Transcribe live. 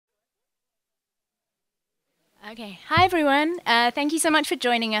Okay, hi everyone. Thank you so much for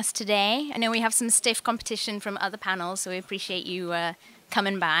joining us today. I know we have some stiff competition from other panels, so we appreciate you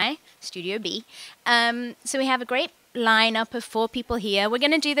coming by, Studio B. So we have a great lineup of 4 people here. We're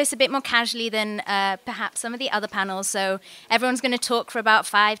going to do this a bit more casually than perhaps some of the other panels, so everyone's going to talk for about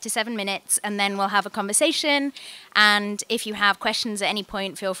 5 to 7 minutes, and then we'll have a conversation. And if you have questions at any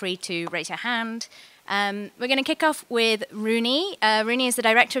point, feel free to raise your hand. We're going to kick off with Rooney. Rooney is the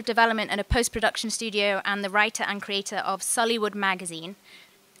Director of Development at a post-production studio and the writer and creator of Sollywood magazine.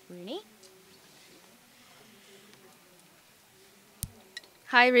 Rooney?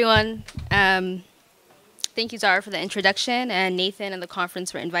 Hi, everyone. Thank you, Zara, for the introduction, and Nathan and the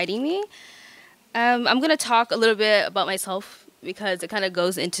conference for inviting me. I'm going to talk a little bit about myself because it kind of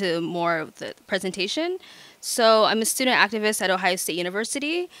goes into more of the presentation. So I'm a student activist at Ohio State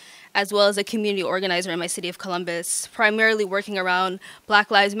University, as well as a community organizer in my city of Columbus, primarily working around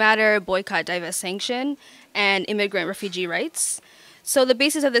Black Lives Matter, boycott, divest, sanction, and immigrant refugee rights. So the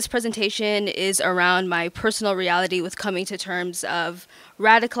basis of this presentation is around my personal reality with coming to terms of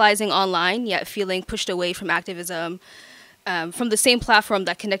radicalizing online, yet feeling pushed away from activism from the same platform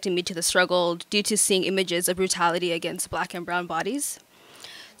that connected me to the struggle due to seeing images of brutality against Black and brown bodies.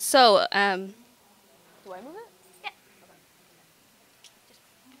 So, do I move it?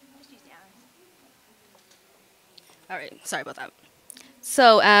 All right, sorry about that.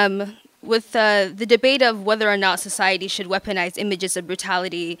 So with the debate of whether or not society should weaponize images of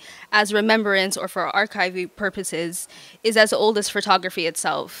brutality as remembrance or for archiving purposes is as old as photography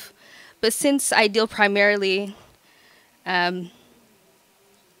itself. But since I deal primarily, so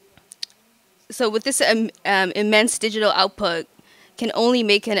with this immense digital output can only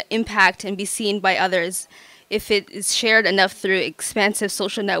make an impact and be seen by others if it is shared enough through expansive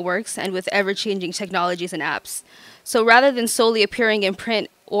social networks and with ever-changing technologies and apps. So rather than solely appearing in print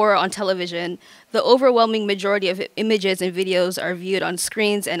or on television, the overwhelming majority of images and videos are viewed on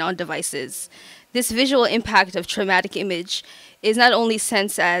screens and on devices. This visual impact of traumatic image is not only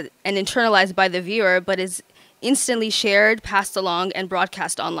sensed and internalized by the viewer, but is instantly shared, passed along, and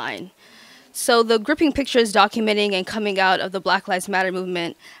broadcast online. So the gripping pictures documenting and coming out of the Black Lives Matter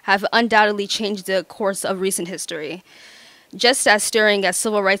movement have undoubtedly changed the course of recent history, just as stirring as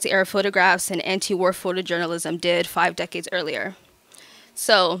civil rights era photographs and anti-war photojournalism did 5 decades earlier.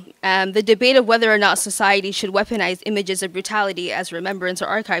 So the debate of whether or not society should weaponize images of brutality as remembrance or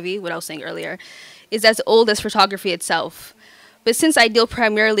archiving, what I was saying earlier, is as old as photography itself. But since I deal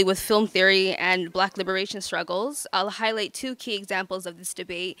primarily with film theory and Black liberation struggles, I'll highlight 2 key examples of this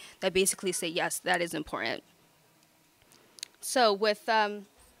debate that basically say, yes, that is important. So with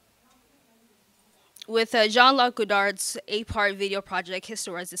Jean-Luc Godard's 8-part video project,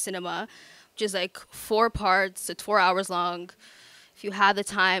 Histoire de Cinema, which is like 4 parts, it's 4 hours long. If you have the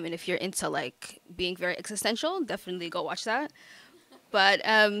time and if you're into like being very existential, definitely go watch that. But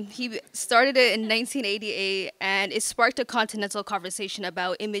he started it in 1988, and it sparked a continental conversation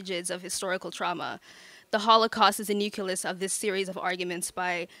about images of historical trauma. The Holocaust is the nucleus of this series of arguments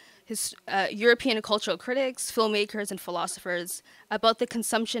by European cultural critics, filmmakers, and philosophers about the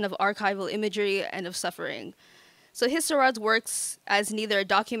consumption of archival imagery and of suffering. So Histoire's works as neither a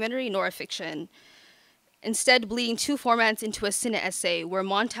documentary nor a fiction, instead bleeding 2 formats into a cine essay where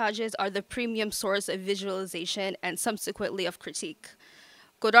montages are the premium source of visualization and subsequently of critique.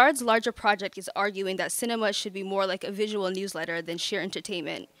 Godard's larger project is arguing that cinema should be more like a visual newsletter than sheer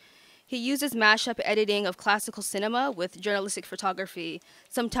entertainment. He uses mashup editing of classical cinema with journalistic photography,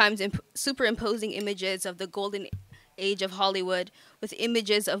 sometimes superimposing images of the golden age of Hollywood with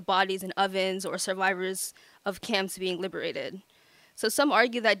images of bodies in ovens or survivors of camps being liberated. So some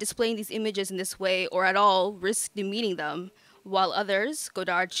argue that displaying these images in this way or at all risks demeaning them, while others,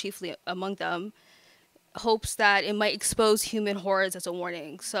 Godard chiefly among them, hopes that it might expose human horrors as a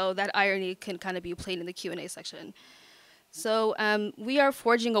warning. So that irony can kind of be played in the Q&A section. So we are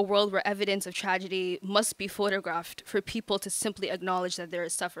forging a world where evidence of tragedy must be photographed for people to simply acknowledge that there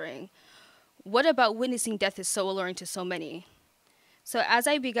is suffering. What about witnessing death is so alluring to so many? So as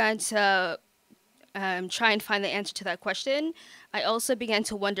I began to try and find the answer to that question, I also began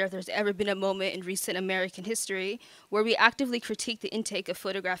to wonder if there's ever been a moment in recent American history where we actively critique the intake of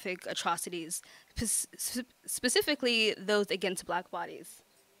photographic atrocities, specifically those against Black bodies.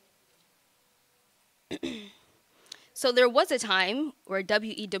 So there was a time where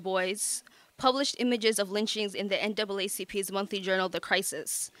W.E. Du Bois published images of lynchings in the NAACP's monthly journal, The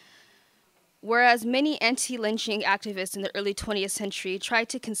Crisis. Whereas many anti-lynching activists in the early 20th century tried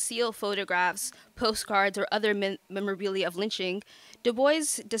to conceal photographs, postcards, or other memorabilia of lynching, Du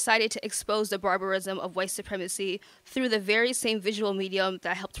Bois decided to expose the barbarism of white supremacy through the very same visual medium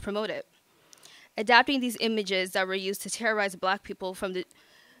that helped promote it. Adapting these images that were used to terrorize black people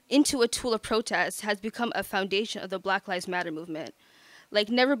into a tool of protest has become a foundation of the Black Lives Matter movement. Like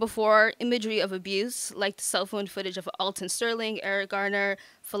never before, imagery of abuse, like the cell phone footage of Alton Sterling, Eric Garner,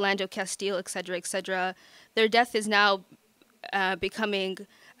 Philando Castile, etc., their death is now becoming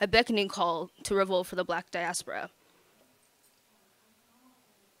a beckoning call to revolt for the black diaspora.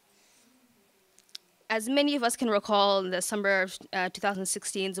 As many of us can recall, in the summer of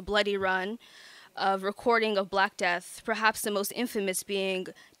 2016's Bloody Run, of recording of Black Death, perhaps the most infamous being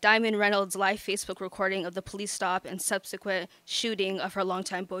Diamond Reynolds' live Facebook recording of the police stop and subsequent shooting of her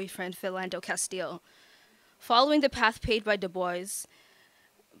longtime boyfriend, Philando Castile. Following the path paved by Du Bois,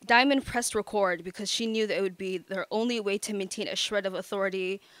 Diamond pressed record because she knew that it would be their only way to maintain a shred of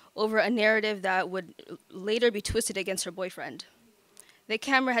authority over a narrative that would later be twisted against her boyfriend. The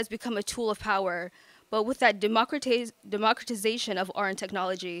camera has become a tool of power, but with that democratization of art and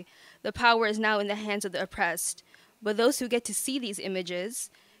technology, the power is now in the hands of the oppressed. But those who get to see these images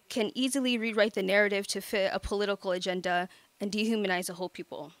can easily rewrite the narrative to fit a political agenda and dehumanize a whole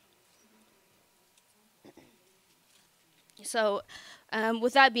people. So,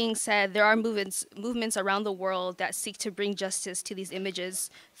 with that being said, there are movements around the world that seek to bring justice to these images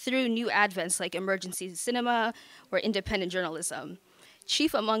through new advents like emergency cinema or independent journalism.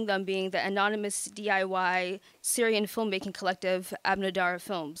 Chief among them being the anonymous DIY Syrian filmmaking collective Abnodara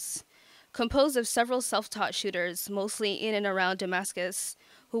Films, composed of several self-taught shooters, mostly in and around Damascus,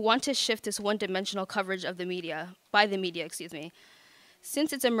 who want to shift this one-dimensional coverage of the media, by the media.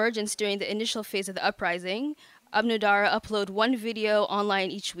 Since its emergence during the initial phase of the uprising, Abnodara upload one video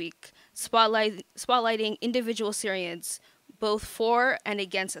online each week, spotlighting individual Syrians, both for and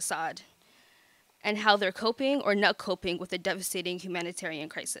against Assad, and how they're coping or not coping with the devastating humanitarian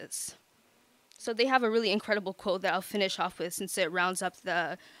crisis. So they have a really incredible quote that I'll finish off with since it rounds up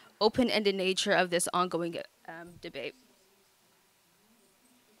the open-ended nature of this ongoing debate.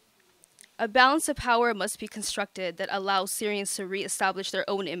 A balance of power must be constructed that allows Syrians to reestablish their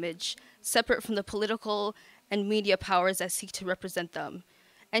own image, separate from the political and media powers that seek to represent them.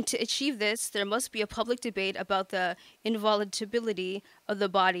 And to achieve this, there must be a public debate about the inviolability of the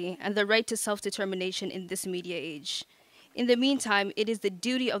body and the right to self-determination in this media age. In the meantime, it is the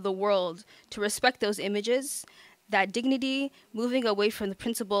duty of the world to respect those images, that dignity, moving away from the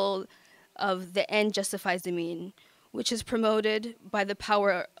principle of the end justifies the mean, which is promoted by the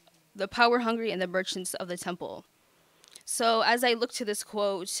power hungry and the merchants of the temple. So as I look to this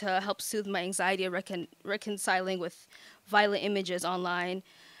quote to help soothe my anxiety of reconciling with violent images online,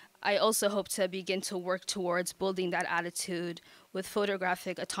 I also hope to begin to work towards building that attitude with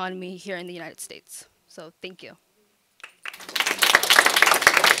photographic autonomy here in the United States. So thank you.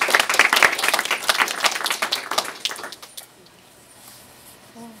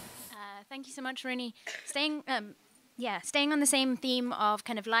 Thank you so much, Rooney. Staying on the same theme of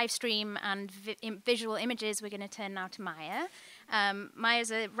kind of live stream and visual images, we're going to turn now to Maya.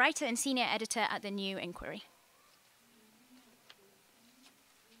 Maya's a writer and senior editor at The New Inquiry.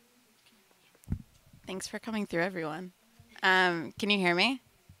 Thanks for coming through, everyone. Can you hear me?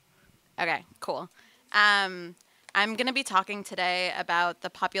 Okay, cool. I'm going to be talking today about the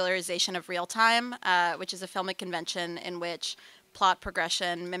popularization of real time, which is a filmic convention in which plot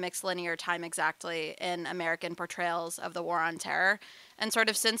progression mimics linear time exactly in American portrayals of the War on Terror. And sort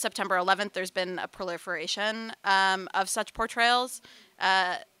of since September 11th, there's been a proliferation of such portrayals.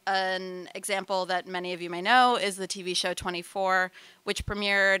 An example that many of you may know is the TV show 24, which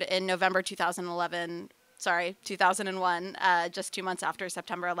premiered in November 2001, just 2 months after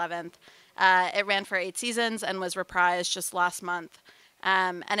September 11th. It ran for 8 seasons and was reprised just last month.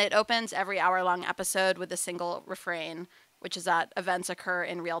 And it opens every hour-long episode with a single refrain, which is that events occur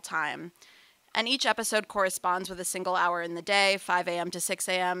in real time. And each episode corresponds with a single hour in the day, 5 a.m. to 6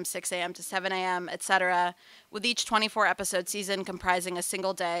 a.m., 6 a.m. to 7 a.m., etc., with each 24-episode season comprising a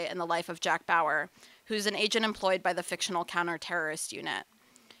single day in the life of Jack Bauer, who's an agent employed by the fictional counter-terrorist unit.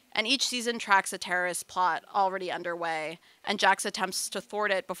 And each season tracks a terrorist plot already underway, and Jack's attempts to thwart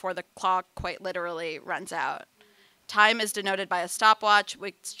it before the clock quite literally runs out. Time is denoted by a stopwatch,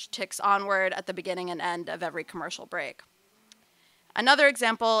 which ticks onward at the beginning and end of every commercial break. Another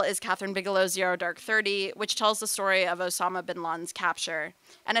example is Catherine Bigelow's Zero Dark 30, which tells the story of Osama bin Laden's capture.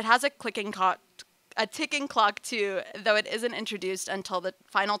 And it has a ticking clock too, though it isn't introduced until the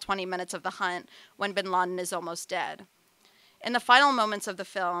final 20 minutes of the hunt, when bin Laden is almost dead. In the final moments of the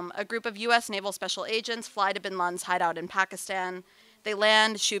film, a group of U.S. Naval Special Agents fly to bin Laden's hideout in Pakistan. They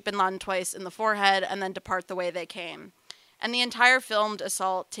land, shoot bin Laden twice in the forehead, and then depart the way they came. And the entire filmed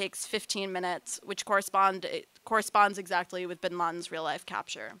assault takes 15 minutes, which corresponds exactly with bin Laden's real-life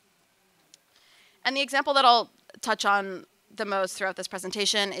capture. And the example that I'll touch on the most throughout this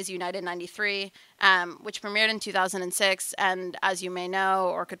presentation is United 93, which premiered in 2006. And as you may know,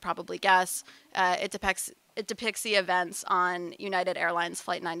 or could probably guess, it depicts the events on United Airlines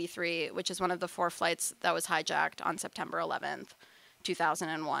Flight 93, which is one of the 4 flights that was hijacked on September 11th,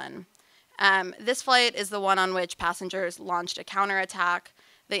 2001. This flight is the one on which passengers launched a counterattack.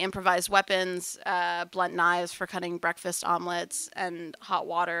 They improvised weapons, blunt knives for cutting breakfast omelets, and hot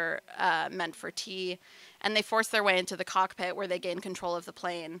water meant for tea. And they forced their way into the cockpit where they gained control of the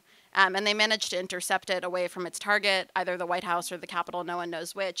plane. And they managed to intercept it away from its target, either the White House or the Capitol, no one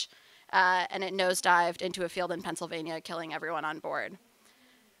knows which. And it nosedived into a field in Pennsylvania, killing everyone on board.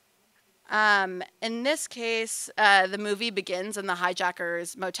 In this case, the movie begins in the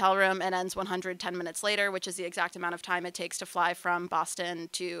hijacker's motel room and ends 110 minutes later, which is the exact amount of time it takes to fly from Boston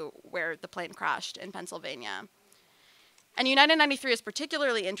to where the plane crashed in Pennsylvania. And United 93 is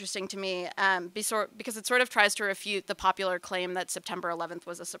particularly interesting to me because it sort of tries to refute the popular claim that September 11th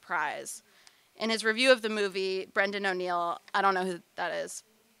was a surprise. In his review of the movie, Brendan O'Neill, I don't know who that is,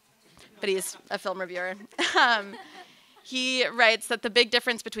 but he's a film reviewer. He writes that the big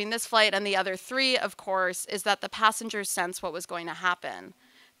difference between this flight and the other 3, of course, is that the passengers sensed what was going to happen.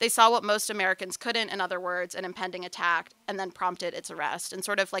 They saw what most Americans couldn't, in other words, an impending attack, and then prompted its arrest. And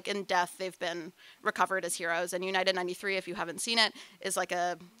sort of like in death, they've been recovered as heroes. And United 93, if you haven't seen it, is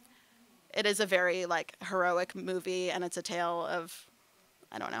it is a very like heroic movie, and it's a tale of,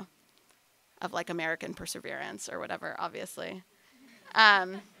 I don't know, of like American perseverance or whatever, obviously.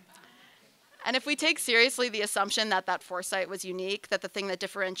 And if we take seriously the assumption that that foresight was unique, that the thing that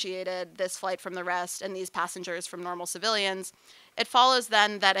differentiated this flight from the rest and these passengers from normal civilians, it follows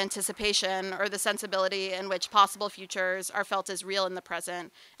then that anticipation, or the sensibility in which possible futures are felt as real in the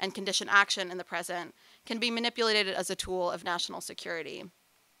present and condition action in the present, can be manipulated as a tool of national security.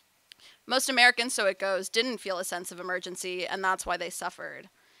 Most Americans, so it goes, didn't feel a sense of emergency, and that's why they suffered.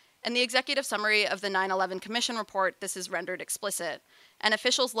 In the executive summary of the 9/11 Commission report, this is rendered explicit, and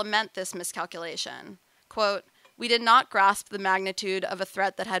officials lament this miscalculation. Quote, "We did not grasp the magnitude of a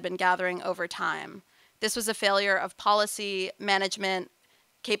threat that had been gathering over time. This was a failure of policy, management,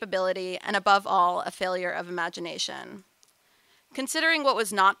 capability, and above all, a failure of imagination." Considering what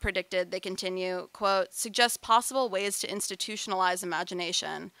was not predicted, they continue, quote, "suggests possible ways to institutionalize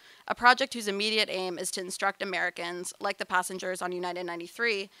imagination, a project whose immediate aim is to instruct Americans, like the passengers on United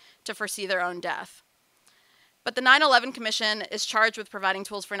 93, to foresee their own death." But the 9/11 Commission is charged with providing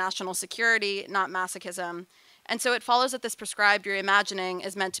tools for national security, not masochism, and so it follows that this prescribed reimagining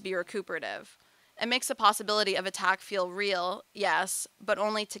is meant to be recuperative. It makes the possibility of attack feel real, yes, but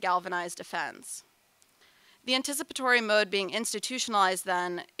only to galvanize defense. The anticipatory mode being institutionalized,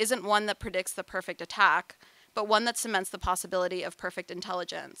 then, isn't one that predicts the perfect attack, but one that cements the possibility of perfect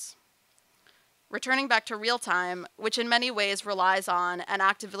intelligence. Returning back to real time, which in many ways relies on and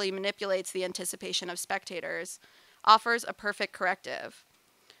actively manipulates the anticipation of spectators, offers a perfect corrective.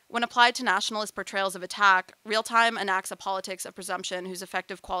 When applied to nationalist portrayals of attack, real time enacts a politics of presumption whose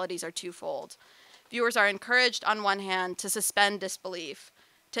effective qualities are twofold. Viewers are encouraged, on one hand, to suspend disbelief,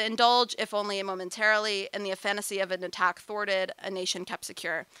 to indulge, if only momentarily, in the fantasy of an attack thwarted, a nation kept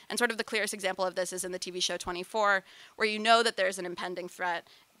secure. And sort of the clearest example of this is in the TV show 24, where you know that there's an impending threat,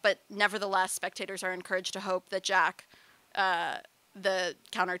 but nevertheless, spectators are encouraged to hope that Jack, the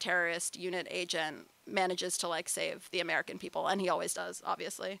counter-terrorist unit agent, manages to like save the American people, and he always does,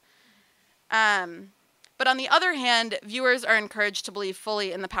 obviously. But on the other hand, viewers are encouraged to believe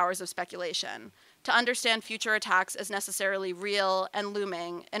fully in the powers of speculation, to understand future attacks as necessarily real and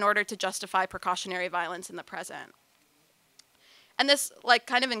looming in order to justify precautionary violence in the present. And this like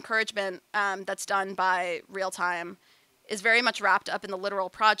kind of encouragement that's done by real time is very much wrapped up in the literal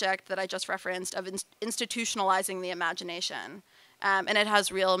project that I just referenced of institutionalizing the imagination. And it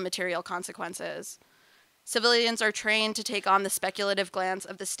has real material consequences. Civilians are trained to take on the speculative glance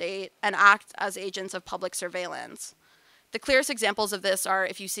of the state and act as agents of public surveillance. The clearest examples of this are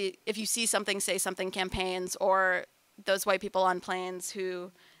if you see something, say something campaigns, or those white people on planes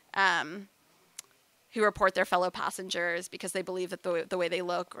who report their fellow passengers because they believe that the way they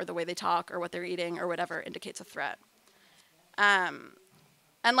look or the way they talk or what they're eating or whatever indicates a threat. And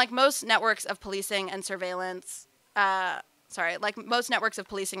like most networks of policing and surveillance, like most networks of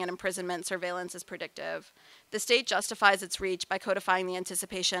policing and imprisonment, surveillance is predictive. The state justifies its reach by codifying the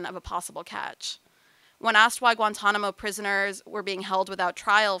anticipation of a possible catch. When asked why Guantanamo prisoners were being held without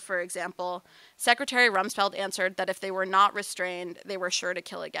trial, for example, Secretary Rumsfeld answered that if they were not restrained, they were sure to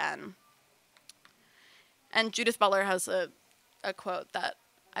kill again. And Judith Butler has a quote that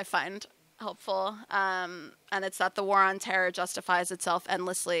I find helpful, and it's that the war on terror justifies itself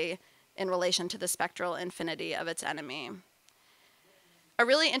endlessly in relation to the spectral infinity of its enemy. A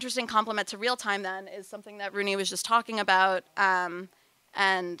really interesting complement to real time then is something that Rooney was just talking about,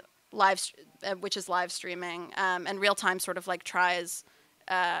 and which is live streaming. And real time sort of like tries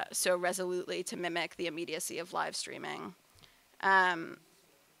so resolutely to mimic the immediacy of live streaming.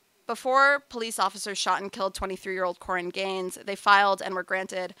 Before police officers shot and killed 23-year-old Corinne Gaines, they filed and were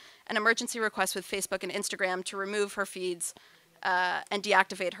granted an emergency request with Facebook and Instagram to remove her feeds and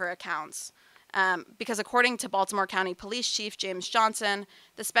deactivate her accounts. Because according to Baltimore County Police Chief James Johnson,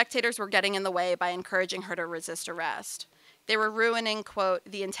 the spectators were getting in the way by encouraging her to resist arrest. They were ruining, quote,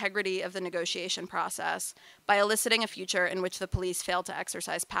 the integrity of the negotiation process by eliciting a future in which the police failed to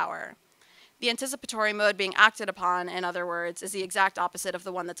exercise power. The anticipatory mode being acted upon, in other words, is the exact opposite of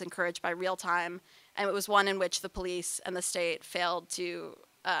the one that's encouraged by real time, and it was one in which the police and the state failed to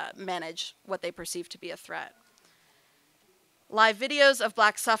manage what they perceived to be a threat. Live videos of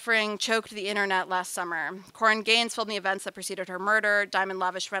Black suffering choked the internet last summer. Corinne Gaines filmed the events that preceded her murder. Diamond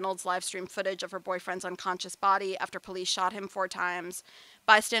Lavish Reynolds live-streamed footage of her boyfriend's unconscious body after police shot him 4 times.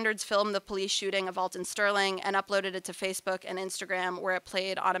 Bystanders filmed the police shooting of Alton Sterling and uploaded it to Facebook and Instagram, where it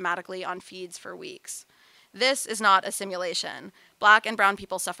played automatically on feeds for weeks. This is not a simulation. Black and brown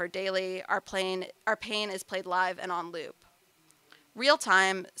people suffer daily. Our pain is played live and on loop. Real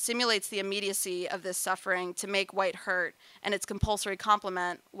time simulates the immediacy of this suffering to make white hurt and its compulsory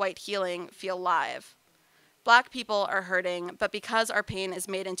complement, white healing, feel live. Black people are hurting, but because our pain is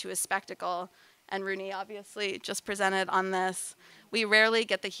made into a spectacle, and Rooney obviously just presented on this, we rarely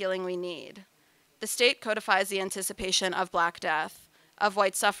get the healing we need. The state codifies the anticipation of Black death. Of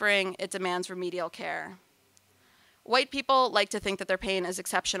white suffering, it demands remedial care. White people like to think that their pain is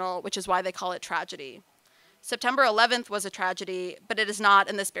exceptional, which is why they call it tragedy. September 11th was a tragedy, but it is not,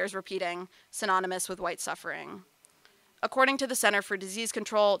 and this bears repeating, synonymous with white suffering. According to the Center for Disease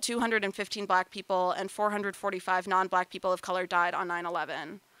Control, 215 Black people and 445 non-Black people of color died on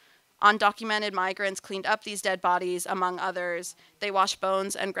 9/11. Undocumented migrants cleaned up these dead bodies, among others. They washed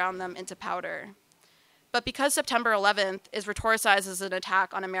bones and ground them into powder. But because September 11th is rhetoricized as an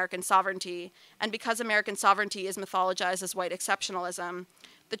attack on American sovereignty, and because American sovereignty is mythologized as white exceptionalism,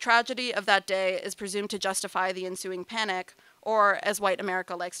 the tragedy of that day is presumed to justify the ensuing panic, or, as white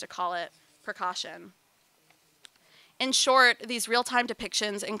America likes to call it, precaution. In short, these real-time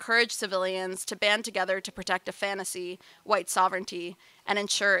depictions encourage civilians to band together to protect a fantasy, white sovereignty, and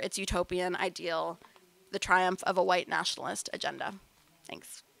ensure its utopian ideal, the triumph of a white nationalist agenda.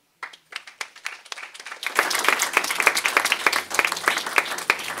 Thanks.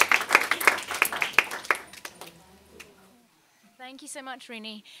 Thank you so much,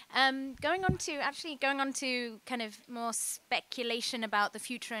 Rooney. Going on to kind of more speculation about the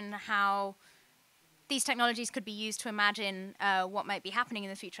future and how these technologies could be used to imagine what might be happening in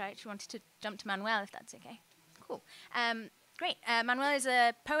the future. I actually wanted to jump to Manuel, if that's okay. Cool. Great. Manuel is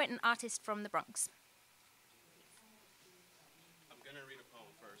a poet and artist from the Bronx. I'm going to read a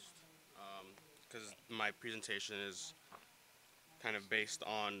poem first, because my presentation is kind of based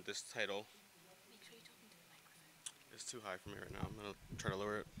on this title. Make sure you're talking to the microphone. It's too high for me right now. I'm going to try to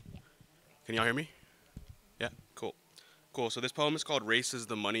lower it. Can y'all hear me? Yeah? Cool. Cool. So this poem is called Race is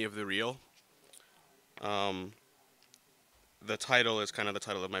the Money of the Real. The title is kind of the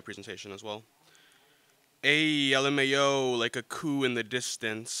title of my presentation as well. Ay, LMAO, like a coup in the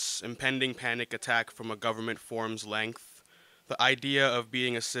distance, impending panic attack from a government form's length. The idea of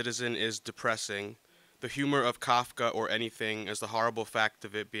being a citizen is depressing. The humor of Kafka or anything is the horrible fact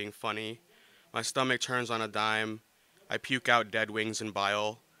of it being funny. My stomach turns on a dime. I puke out dead wings and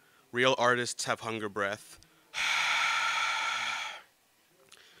bile. Real artists have hunger breath.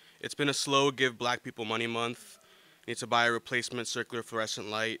 It's been a slow give black people money month. Need to buy a replacement circular fluorescent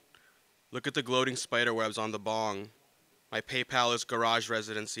light. Look at the gloating spider webs on the bong. My PayPal is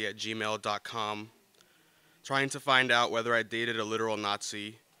garageresidency@gmail.com. Trying to find out whether I dated a literal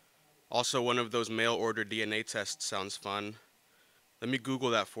Nazi. Also, one of those mail-order DNA tests sounds fun. Let me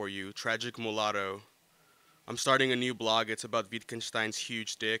Google that for you. Tragic mulatto. I'm starting a new blog. It's about Wittgenstein's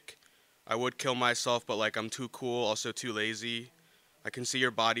huge dick. I would kill myself, but like I'm too cool, also too lazy. I can see your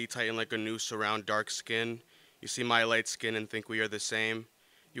body tighten like a noose around dark skin. You see my light skin and think we are the same.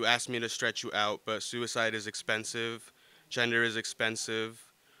 You ask me to stretch you out, but suicide is expensive. Gender is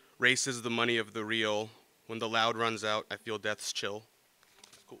expensive. Race is the money of the real. When the loud runs out, I feel death's chill.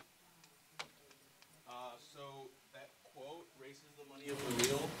 Cool. So that quote, race is the money of the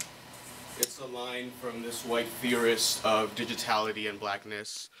real, it's a line from this white theorist of digitality and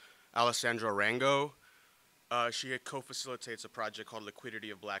blackness, Alessandra Rango. She co-facilitates a project called Liquidity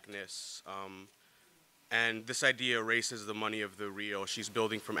of Blackness. And this idea erases the money of the real. She's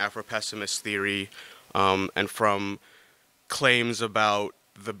building from Afro-pessimist theory and from claims about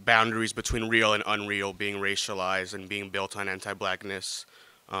the boundaries between real and unreal being racialized and being built on anti-blackness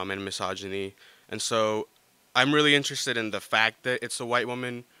and misogyny. And so I'm really interested in the fact that it's a white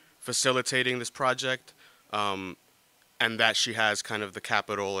woman facilitating this project and that she has kind of the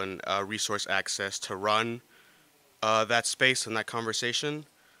capital and resource access to run that space and that conversation.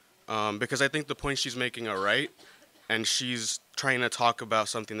 Because I think the points she's making are right, and she's trying to talk about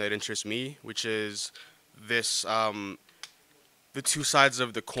something that interests me, which is this the two sides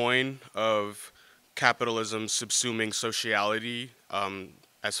of the coin of capitalism subsuming sociality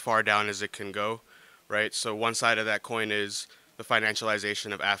as far down as it can go, right? So one side of that coin is the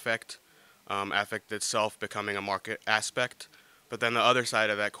financialization of affect, affect itself becoming a market aspect. But then the other side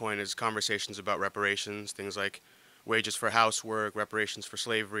of that coin is conversations about reparations, things like wages for housework, reparations for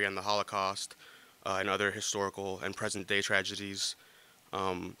slavery and the Holocaust, and other historical and present-day tragedies.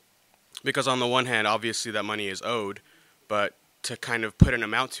 Because on the one hand, obviously that money is owed, but to kind of put an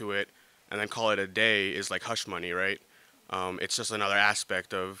amount to it and then call it a day is like hush money, right? It's just another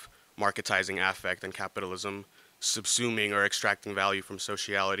aspect of marketizing affect and capitalism, subsuming or extracting value from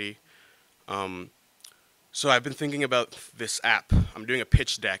sociality. So I've been thinking about this app. I'm doing a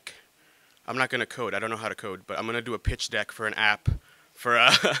pitch deck. I'm not going to code. I don't know how to code, but I'm going to do a pitch deck for an app for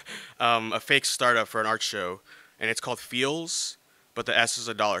a fake startup for an art show. And it's called Feels, but the S is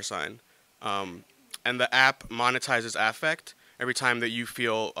a dollar sign. And the app monetizes affect every time that you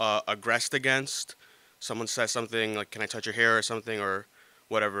feel aggressed against. Someone says something like, can I touch your hair or something or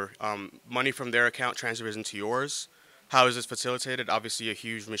whatever. Money from their account transfers into yours. How is this facilitated? Obviously a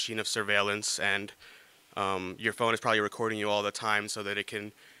huge machine of surveillance, and your phone is probably recording you all the time so that it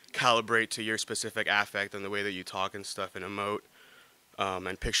can calibrate to your specific affect and the way that you talk and stuff and emote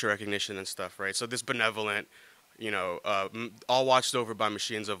and picture recognition and stuff, right? So this benevolent, all watched over by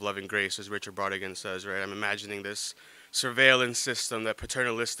machines of loving grace, as Richard Brautigan says, right? I'm imagining this surveillance system that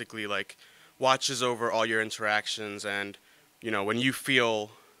paternalistically, like, watches over all your interactions, and, when you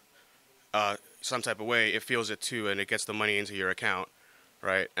feel some type of way, it feels it too, and it gets the money into your account,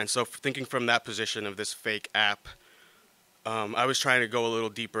 right? And so thinking from that position of this fake app, I was trying to go a little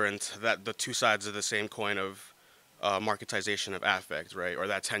deeper into the two sides of the same coin of marketization of affect, right? Or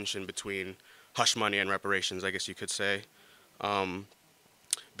that tension between hush money and reparations, I guess you could say.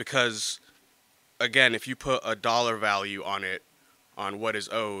 Because, again, if you put a dollar value on it, on what is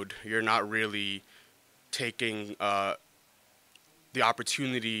owed, you're not really taking the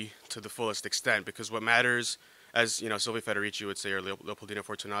opportunity to the fullest extent. Because what matters, as Silvia Federici would say, or Leopoldina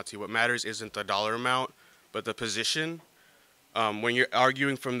Fortunati, what matters isn't the dollar amount, but the position. When you're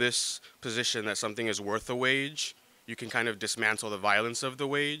arguing from this position that something is worth a wage, you can kind of dismantle the violence of the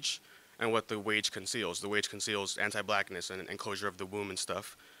wage and what the wage conceals. The wage conceals anti-blackness and closure of the womb and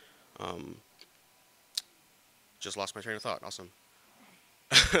stuff. Just lost my train of thought. Awesome.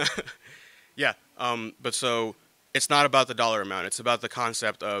 Yeah, but so it's not about the dollar amount. It's about the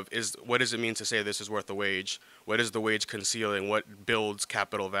concept of what does it mean to say this is worth a wage? What is the wage concealing? What builds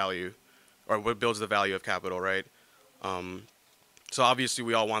capital value, or what builds the value of capital, right? So obviously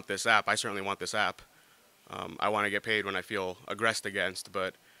we all want this app. I certainly want this app. I want to get paid when I feel aggressed against,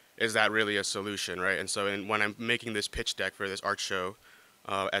 but is that really a solution, right? And so when I'm making this pitch deck for this art show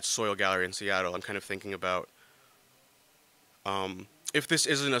at Soil Gallery in Seattle, I'm kind of thinking about if this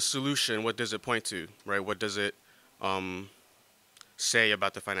isn't a solution, what does it point to, right? What does it say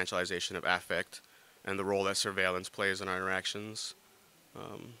about the financialization of affect and the role that surveillance plays in our interactions?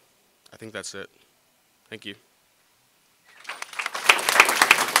 I think that's it. Thank you.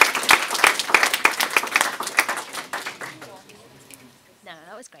 No,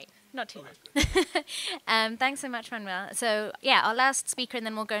 that was great. Not too long. Thanks so much, Manuel. So, yeah, our last speaker, and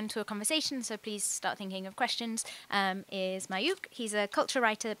then we'll go into a conversation, so please start thinking of questions, is Mayuk. He's a culture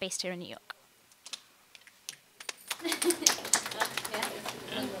writer based here in New York.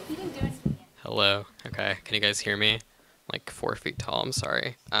 Hello. Okay. Can you guys hear me? I'm like 4 feet tall. I'm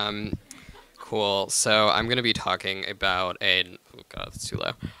sorry. Cool. So I'm going to be talking about oh God, that's too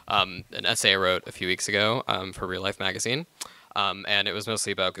low. An essay I wrote a few weeks ago for Real Life magazine. And it was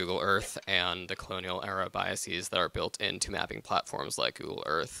mostly about Google Earth and the colonial era biases that are built into mapping platforms like Google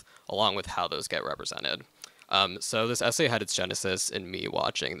Earth, along with how those get represented. So this essay had its genesis in me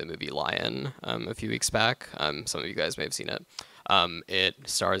watching the movie Lion a few weeks back. Some of you guys may have seen it. It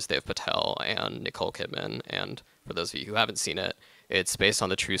stars Dev Patel and Nicole Kidman, and for those of you who haven't seen it, it's based on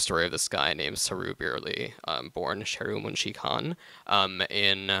the true story of this guy named Saru Birli, born Sheru Munshi Khan,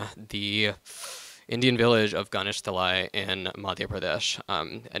 in Indian village of Ganesh Thalai in Madhya Pradesh.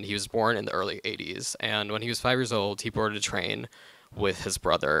 And he was born in the early 80s. And when he was 5 years old, he boarded a train with his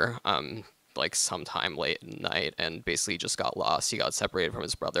brother, like sometime late at night, and basically just got lost. He got separated from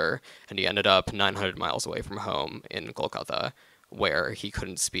his brother, and he ended up 900 miles away from home in Kolkata, where he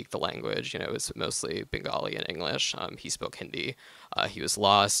couldn't speak the language. It was mostly Bengali and English. He spoke Hindi. He was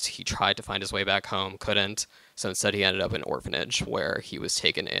lost. He tried to find his way back home, couldn't. So instead, he ended up in an orphanage where he was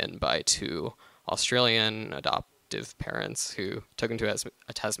taken in by two Australian adoptive parents who took him to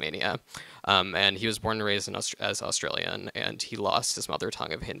Tasmania. And he was born and raised as Australian, and he lost his mother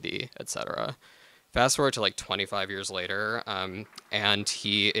tongue of Hindi, etc. Fast forward to like 25 years later, and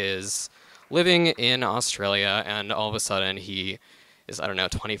he is living in Australia, and all of a sudden he is, I don't know,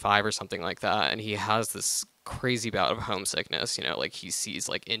 25 or something like that, and he has this crazy bout of homesickness. Like he sees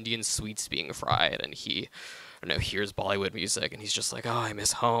like Indian sweets being fried, and he, I don't know, hears Bollywood music, and he's just like, oh, I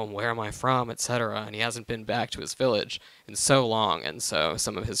miss home, where am I from, etc. And he hasn't been back to his village in so long, and so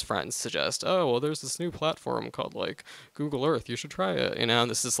some of his friends suggest, oh, well, there's this new platform called like Google Earth, you should try it. And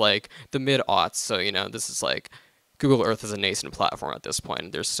this is like the mid-aughts, so this is like Google Earth is a nascent platform at this point,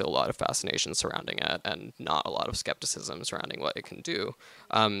 and there's still a lot of fascination surrounding it and not a lot of skepticism surrounding what it can do.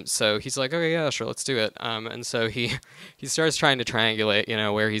 So he's like, okay, yeah, sure, let's do it. And so he starts trying to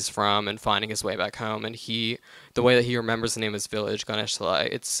triangulate, where he's from and finding his way back home. And the way that he remembers the name of his village, Ganesh Thalai,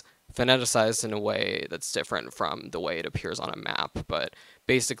 it's phoneticized in a way that's different from the way it appears on a map. But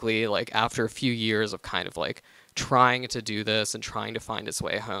basically, like after a few years of kind of like trying to do this and trying to find his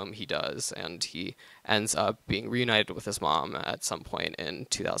way home, he does, and he ends up being reunited with his mom at some point in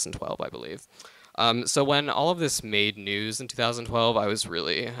 2012, I believe. So when all of this made news in 2012, I was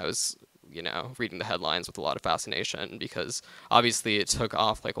reading the headlines with a lot of fascination, because obviously it took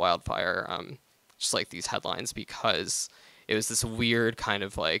off like wildfire, just like these headlines, because it was this weird kind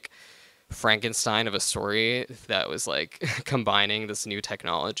of like Frankenstein of a story that was like combining this new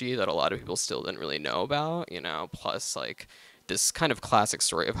technology that a lot of people still didn't really know about, plus like this kind of classic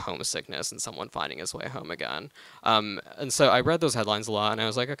story of homesickness and someone finding his way home again. And so I read those headlines a lot, and I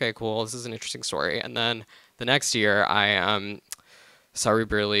was like, okay, cool, this is an interesting story. And then the next year, Sari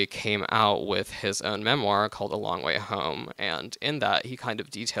Birley came out with his own memoir called A Long Way Home, and in that he kind of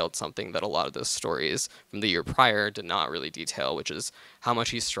detailed something that a lot of those stories from the year prior did not really detail, which is how much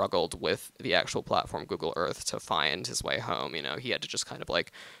he struggled with the actual platform Google Earth to find his way home. He had to just kind of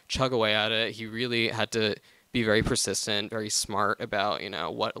like chug away at it. He really had to be very persistent, very smart about,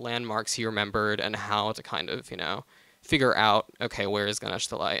 what landmarks he remembered and how to kind of, figure out, okay, where is Ganesh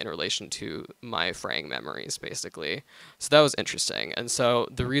Thalai in relation to my fraying memories, basically. So that was interesting. And so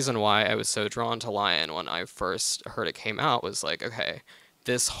the reason why I was so drawn to Lion when I first heard it came out was like, okay,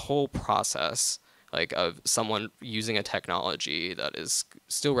 this whole process, like of someone using a technology that is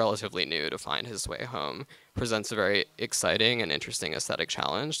still relatively new to find his way home, presents a very exciting and interesting aesthetic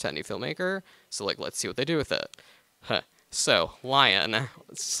challenge to any filmmaker. So like, let's see what they do with it. So Lion,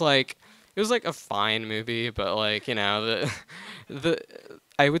 it's like, it was like a fine movie, but like, I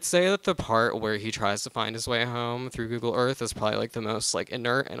would say that the part where he tries to find his way home through Google Earth is probably like the most like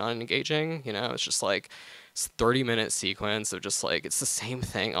inert and unengaging. It's just like it's 30-minute sequence of just like, it's the same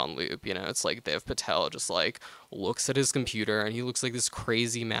thing on loop. It's like Dev Patel just like looks at his computer, and he looks like this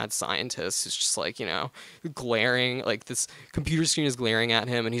crazy mad scientist who's just like, glaring, like this computer screen is glaring at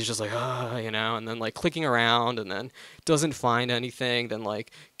him, and he's just like, and then like clicking around, and then doesn't find anything, then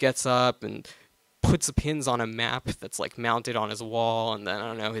like gets up and puts the pins on a map that's like mounted on his wall, and then I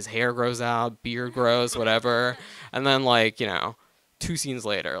don't know, his hair grows out, beard grows, whatever, and then like 2 scenes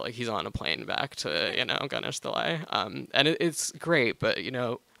later, like he's on a plane back to Ganesh Thalai, and it's great, but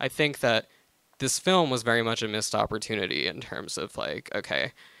I think that this film was very much a missed opportunity in terms of like,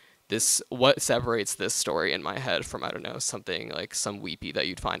 okay, what separates this story in my head from, I don't know, something like some weepy that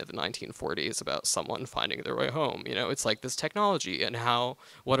you'd find in the 1940s about someone finding their way home. It's like this technology and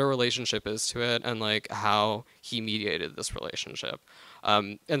what a relationship is to it, and like how he mediated this relationship.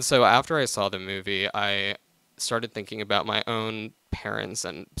 And so after I saw the movie, I started thinking about my own parents,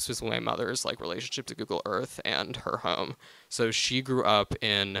 and specifically my mother's like relationship to Google Earth and her home. So she grew up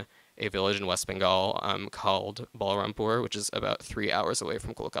in a village in West Bengal called Balrampur, which is about 3 hours away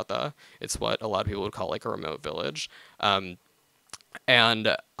from Kolkata. It's what a lot of people would call like a remote village. And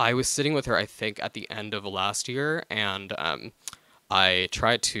I was sitting with her, I think, at the end of last year, and I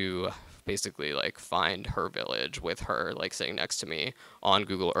tried to basically like find her village with her like sitting next to me on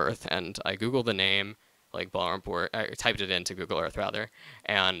Google Earth, and I Googled the name, like Balrampur, I typed it into Google Earth rather,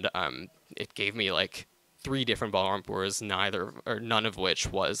 and it gave me like 3 different Balrampurs, none of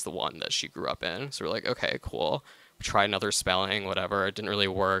which was the one that she grew up in. So we're like, okay, cool. Try another spelling, whatever. It didn't really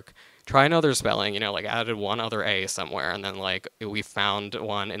work. try another spelling, like added one other A somewhere, and then like we found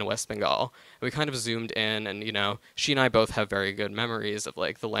one in West Bengal. We kind of zoomed in, and she and I both have very good memories of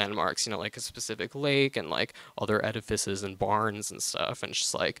like the landmarks, like a specific lake and like other edifices and barns and stuff. And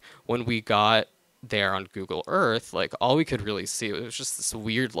just like when we got there on Google Earth, like all we could really see was just this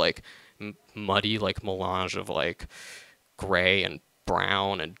weird like muddy like melange of like gray and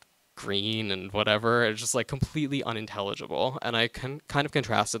brown and green and whatever. It's just like completely unintelligible. And I kind of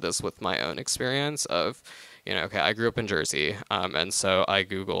contrasted this with my own experience of, okay, I grew up in Jersey, and so I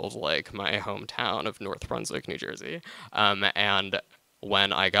Googled like my hometown of North Brunswick, New Jersey, and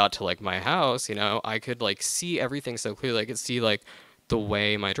when I got to like my house, I could like see everything so clearly. I could see like the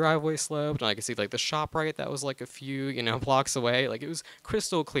way my driveway sloped, and I could see like the ShopRite that was like a few blocks away. Like it was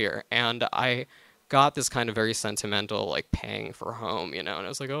crystal clear, and I got this kind of very sentimental like pang for home, and I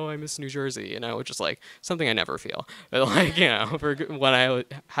was like, oh, I miss New Jersey, which is like something I never feel. But like, for when I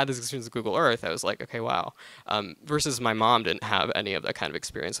had this experience with Google Earth, I was like, okay, wow. Versus my mom didn't have any of that kind of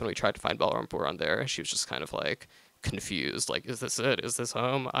experience when we tried to find Balrampur on there. She was just kind of like confused, like, is this it? Is this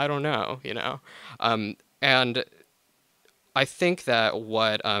home? I don't know, and I think that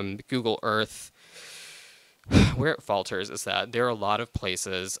what Google Earth, where it falters is that there are a lot of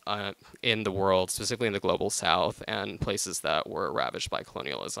places in the world, specifically in the global south, and places that were ravaged by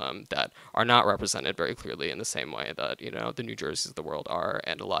colonialism that are not represented very clearly in the same way that, the New Jerseys of the world are,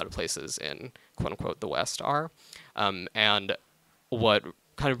 and a lot of places in, quote unquote, the West are. And what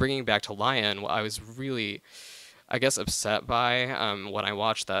kind of bringing back to Lion, what I was really, I guess, upset by when I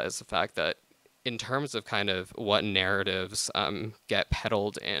watched that is the fact that in terms of kind of what narratives get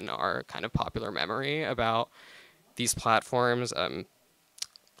peddled in our kind of popular memory about these platforms,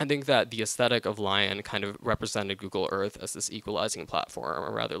 I think that the aesthetic of Lion kind of represented Google Earth as this equalizing platform,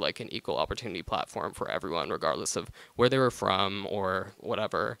 or rather like an equal opportunity platform for everyone, regardless of where they were from or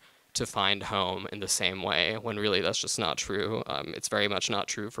whatever, to find home in the same way, when really that's just not true. It's very much not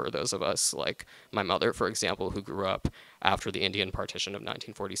true for those of us, like my mother, for example, who grew up after the Indian partition of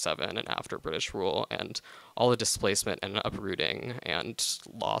 1947 and after British rule, and all the displacement and uprooting and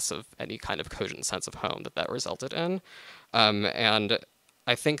loss of any kind of cogent sense of home that resulted in. And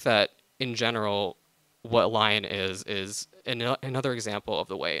I think that in general, what Lion is another example of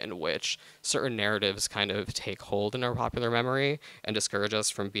the way in which certain narratives kind of take hold in our popular memory and discourage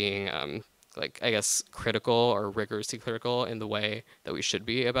us from being, like, I guess, critical or rigorously critical in the way that we should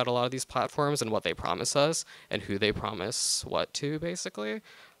be about a lot of these platforms and what they promise us and who they promise what to, basically.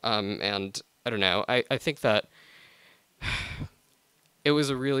 And I don't know, I think that it was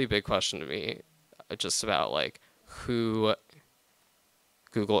a really big question to me, just about, like, who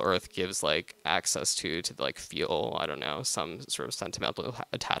Google Earth gives like access to like feel, I don't know, some sort of sentimental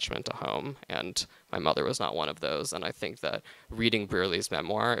attachment to home. And my mother was not one of those. And I think that reading Brearley's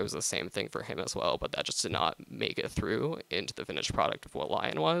memoir, it was the same thing for him as well, but that just did not make it through into the finished product of what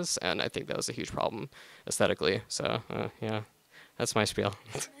Lion was. And I think that was a huge problem aesthetically. So yeah, that's my spiel.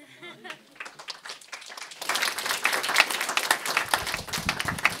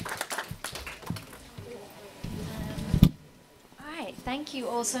 Thank you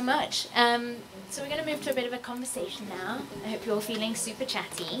all so much. So we're going to move to a bit of a conversation now. I hope you're all feeling super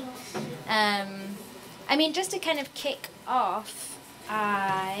chatty. I mean, just to kind of kick off,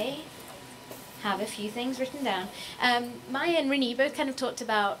 I have a few things written down. Maya and Rini both kind of talked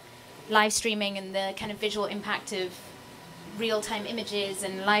about live streaming and the kind of visual impact of real-time images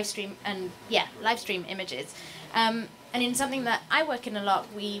and live stream images. And in something that I work in a lot,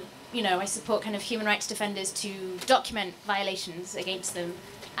 I support kind of human rights defenders to document violations against them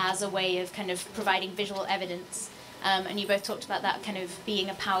as a way of kind of providing visual evidence. And you both talked about that kind of being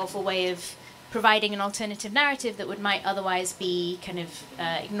a powerful way of providing an alternative narrative that might otherwise be kind of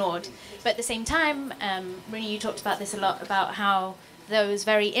ignored. But at the same time, Rini, you talked about this a lot, about how those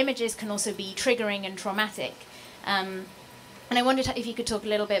very images can also be triggering and traumatic. And I wondered if you could talk a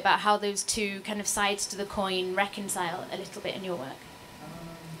little bit about how those two kind of sides to the coin reconcile a little bit in your work.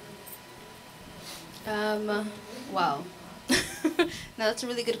 Wow. No, that's a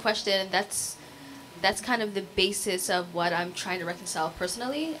really good question. That's kind of the basis of what I'm trying to reconcile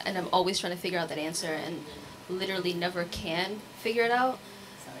personally, and I'm always trying to figure out that answer, and literally never can figure it out.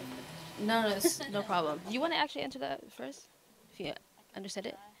 Sorry. No, it's no problem. You want to actually answer that first, if you understand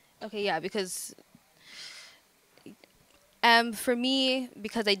it? Okay, yeah, because for me,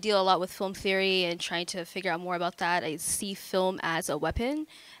 because I deal a lot with film theory and trying to figure out more about that, I see film as a weapon.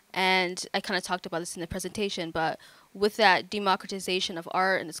 And I kind of talked about this in the presentation, but with that democratization of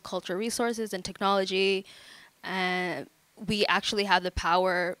art and its cultural resources and technology, we actually have the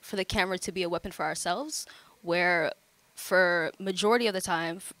power for the camera to be a weapon for ourselves, where for majority of the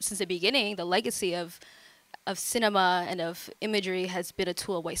time, since the beginning, the legacy of cinema and of imagery has been a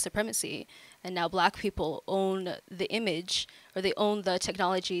tool of white supremacy. And now black people own the image, or they own the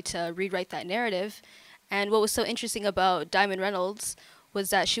technology to rewrite that narrative. And what was so interesting about Diamond Reynolds was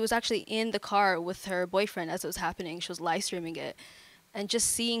that she was actually in the car with her boyfriend as it was happening. She was live streaming it. And just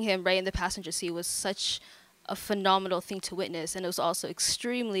seeing him right in the passenger seat was such a phenomenal thing to witness. And it was also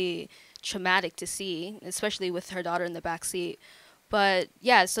extremely traumatic to see, especially with her daughter in the back seat. But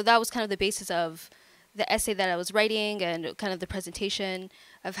yeah, so that was kind of the basis of the essay that I was writing and kind of the presentation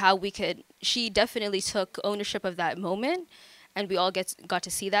of how we could, she definitely took ownership of that moment, and we all got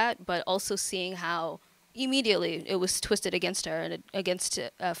to see that, but also seeing how immediately it was twisted against her and against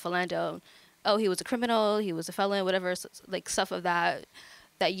Philando. Oh, he was a criminal, he was a felon, whatever, like stuff of that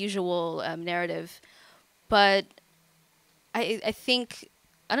usual narrative. But I think,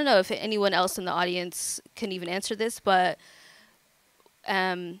 I don't know if anyone else in the audience can even answer this, but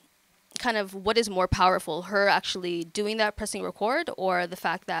kind of what is more powerful, her actually doing that, pressing record, or the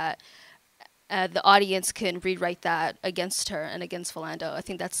fact that the audience can rewrite that against her and against Philando? I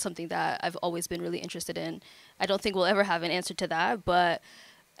think that's something that I've always been really interested in. I don't think we'll ever have an answer to that, but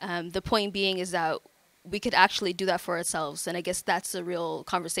the point being is that we could actually do that for ourselves. And I guess that's the real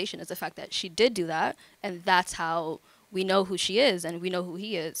conversation, is the fact that she did do that, and that's how we know who she is and we know who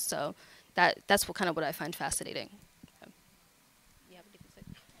he is. So that's what I find fascinating.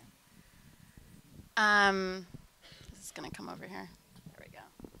 This is going to come over here. There we go.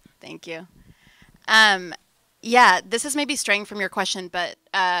 Thank you. Yeah, this is maybe straying from your question, but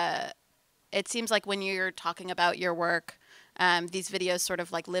it seems like when you're talking about your work, these videos sort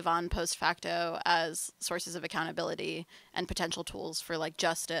of like live on post facto as sources of accountability and potential tools for like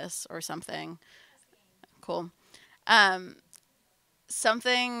justice or something. Cool.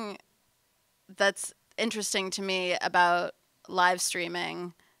 Something that's interesting to me about live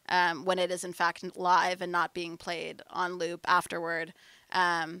streaming, when it is in fact live and not being played on loop afterward,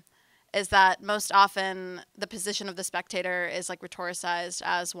 is that most often the position of the spectator is like rhetoricized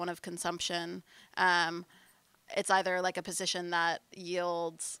as one of consumption. It's either like a position that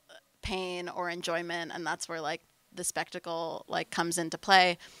yields pain or enjoyment, and that's where like the spectacle like comes into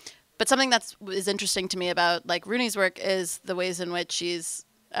play. But something that is interesting to me about like Rooney's work is the ways in which she's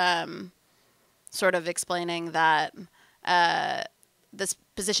sort of explaining that this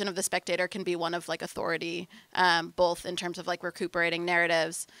position of the spectator can be one of like authority, both in terms of like recuperating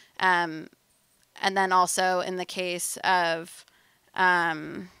narratives, and then also in the case of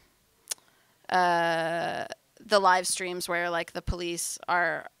the live streams where like the police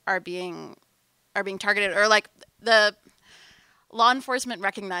are being targeted, or like the law enforcement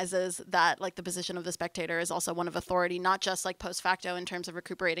recognizes that like the position of the spectator is also one of authority, not just like post facto in terms of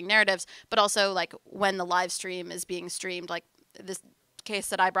recuperating narratives, but also like when the live stream is being streamed, like this case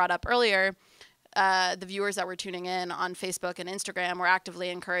that I brought up earlier, the viewers that were tuning in on Facebook and Instagram were actively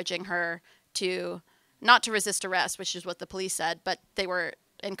encouraging her to not to resist arrest, which is what the police said, but they were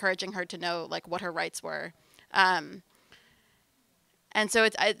encouraging her to know like what her rights were. And so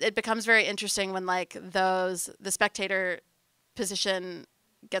it becomes very interesting when like the spectator position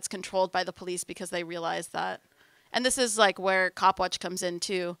gets controlled by the police because they realize that, and this is like where Cop Watch comes in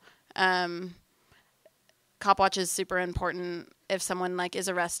too. Cop Watch is super important if someone like is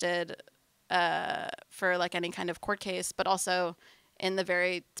arrested for like any kind of court case, but also in the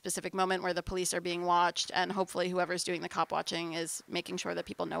very specific moment where the police are being watched, and hopefully whoever's doing the cop watching is making sure that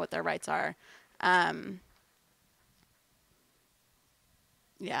people know what their rights are.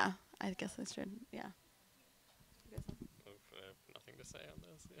 Yeah, I guess I should. Yeah. I have nothing to say on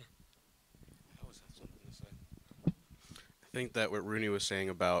this. Yeah. I always have something to say. I think that what Rooney was saying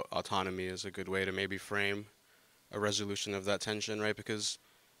about autonomy is a good way to maybe frame a resolution of that tension, right? Because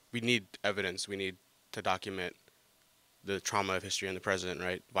we need evidence. We need to document the trauma of history and the present,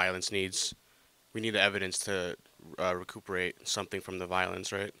 right? Violence needs, we need the evidence to recuperate something from the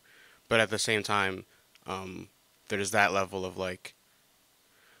violence, right? But at the same time, there's that level of like,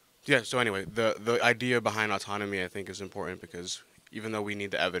 yeah, so anyway, the idea behind autonomy I think is important, because even though we need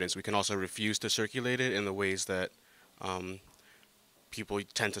the evidence, we can also refuse to circulate it in the ways that people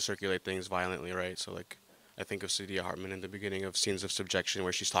tend to circulate things violently, right? So like, I think of Saidiya Hartman in the beginning of Scenes of Subjection,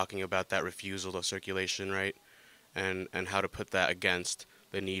 where she's talking about that refusal of circulation, right? And how to put that against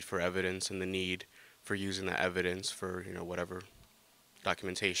the need for evidence and the need for using that evidence for, you know, whatever,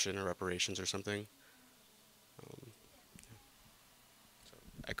 documentation or reparations or something. So,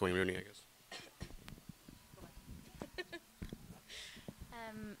 echoing Rooney, I guess.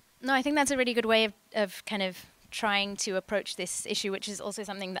 No, I think that's a really good way of kind of trying to approach this issue, which is also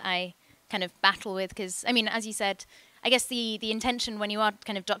something that I kind of battle with, because, I mean, as you said, I guess the intention when you are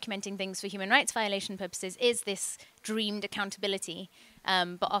kind of documenting things for human rights violation purposes is this dreamed accountability,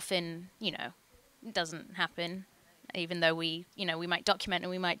 but often, you know, it doesn't happen, even though we might document and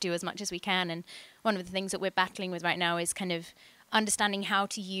we might do as much as we can. And one of the things that we're battling with right now is kind of understanding how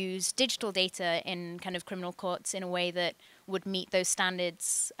to use digital data in kind of criminal courts in a way that would meet those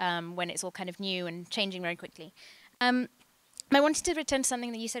standards when it's all kind of new and changing very quickly. I wanted to return to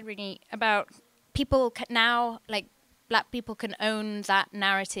something that you said, Rini, about people now, like black people can own that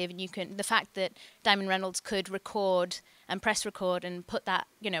narrative, and the fact that Diamond Reynolds could record and press record and put that,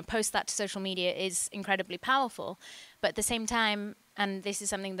 post that to social media is incredibly powerful. But at the same time, and this is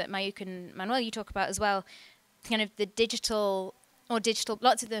something that Mayuk and Manuel, you talk about as well, kind of the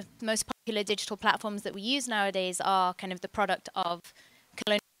lots of the most popular digital platforms that we use nowadays are kind of the product of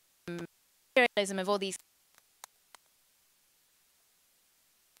colonialism, imperialism, of all these.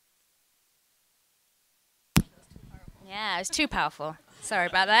 Yeah, it's too powerful. Sorry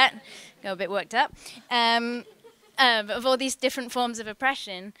about that. Got a bit worked up. Of all these different forms of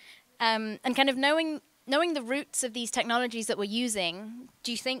oppression, and kind of knowing the roots of these technologies that we're using,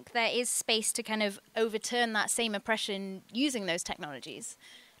 do you think there is space to kind of overturn that same oppression using those technologies?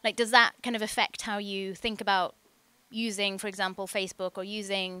 Like, does that kind of affect how you think about using, for example, Facebook, or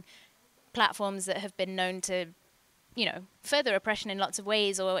using platforms that have been known to, further oppression in lots of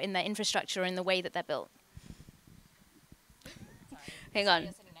ways, or in their infrastructure or in the way that they're built? Hang on.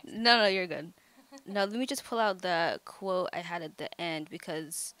 No, you're good. No, let me just pull out the quote I had at the end,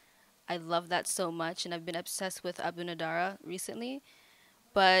 because I love that so much, and I've been obsessed with Abu Nadara recently.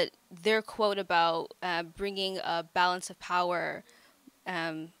 But their quote about bringing a balance of power,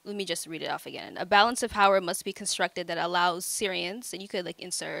 let me just read it off again. A balance of power must be constructed that allows Syrians, and you could like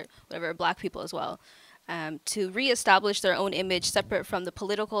insert whatever, black people as well, to reestablish their own image separate from the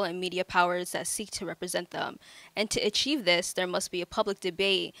political and media powers that seek to represent them. And to achieve this, there must be a public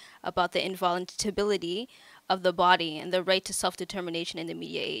debate about the inviolability of the body and the right to self-determination in the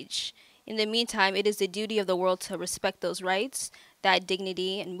media age. In the meantime, it is the duty of the world to respect those rights, that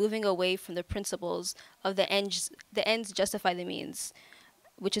dignity, and moving away from the principles of the ends justify the means,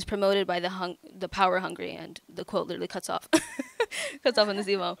 which is promoted by the power hungry. And the quote literally cuts off in this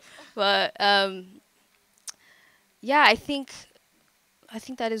email. But yeah, I think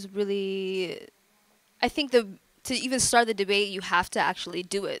that is really, I think to even start the debate, you have to actually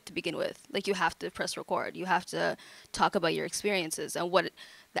do it to begin with. Like, you have to press record. You have to talk about your experiences, and what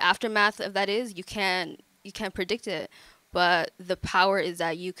the aftermath of that is. You can't predict it, but the power is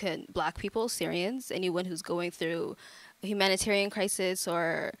that you can, black people, Syrians, anyone who's going through a humanitarian crisis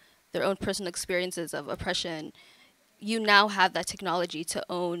or their own personal experiences of oppression, you now have that technology to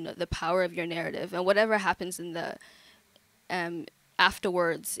own the power of your narrative. And whatever happens in the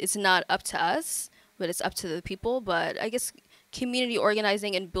afterwards, it's not up to us, but it's up to the people. But I guess community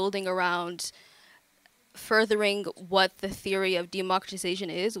organizing and building around furthering what the theory of democratization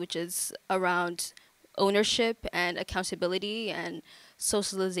is, which is around ownership and accountability and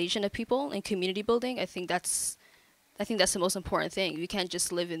socialization of people and community building. I think that's the most important thing. We can't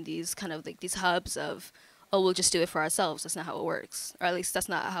just live in these kind of like these hubs of, oh, we'll just do it for ourselves. That's not how it works. Or at least that's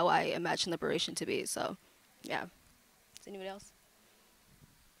not how I imagine liberation to be. So, yeah. Is anyone else?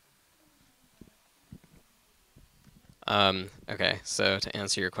 Okay, so to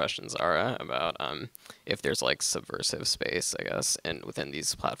answer your question, Zara, about if there's like subversive space, I guess, within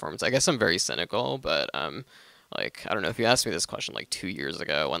these platforms, I guess I'm very cynical, but like, I don't know, if you asked me this question like 2 years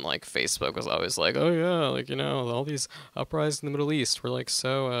ago, when like Facebook was always like, oh yeah, like, all these uprisings in the Middle East, we're like,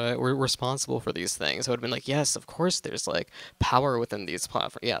 so we're responsible for these things, I would have been like, yes, of course there's like power within these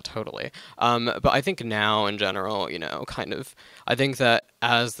platforms. Yeah, totally. But I think now in general, kind of, I think that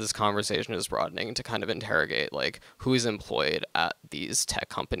as this conversation is broadening to kind of interrogate like who is employed at these tech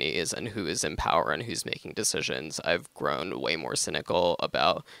companies and who is in power and who's making decisions, I've grown way more cynical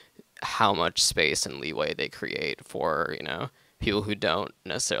about how much space and leeway they create for, people who don't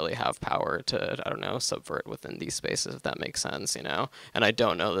necessarily have power to, I don't know, subvert within these spaces, if that makes sense, And I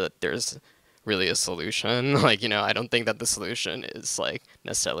don't know that there's really a solution. Like, I don't think that the solution is like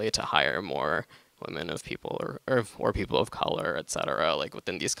necessarily to hire more women of people or people of color, et cetera, like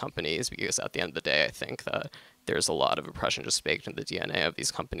within these companies, because at the end of the day, I think that there's a lot of oppression just baked in the DNA of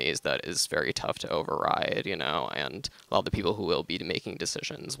these companies that is very tough to override, and a lot of the people who will be making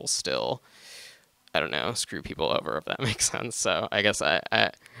decisions will still, I don't know, screw people over, if that makes sense. So I guess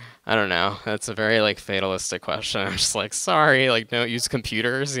I don't know. That's a very like fatalistic question. I'm just like, sorry, like don't use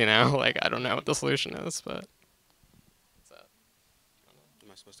computers, like I don't know what the solution is, but.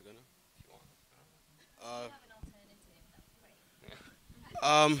 Am I supposed to go now? If you want.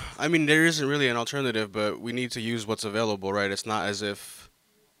 I mean, there isn't really an alternative, but we need to use what's available, right? It's not as if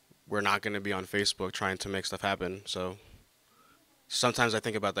we're not going to be on Facebook trying to make stuff happen. So sometimes I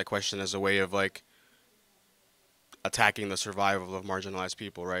think about that question as a way of like attacking the survival of marginalized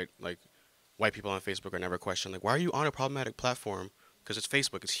people, right? Like white people on Facebook are never questioned. Like, why are you on a problematic platform? Because it's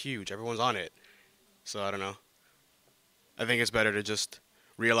Facebook. It's huge. Everyone's on it. So I don't know. I think it's better to just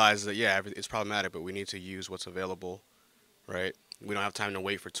realize that, yeah, it's problematic, but we need to use what's available, right? We don't have time to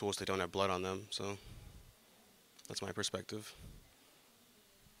wait for tools that don't have blood on them. So that's my perspective.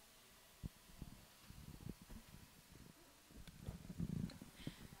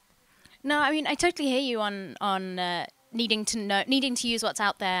 No, I mean I totally hear you on needing to use what's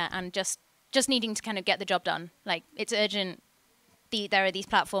out there and just needing to kind of get the job done. Like it's urgent. There are these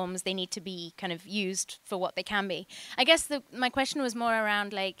platforms; they need to be kind of used for what they can be. I guess my question was more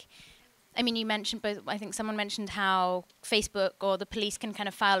around like, I mean, you mentioned, but I think someone mentioned how Facebook or the police can kind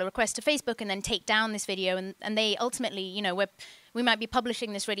of file a request to Facebook and then take down this video, and they ultimately, you know, we might be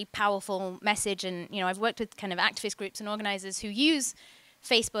publishing this really powerful message, and you know, I've worked with kind of activist groups and organizers who use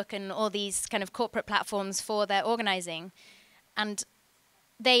Facebook and all these kind of corporate platforms for their organizing, and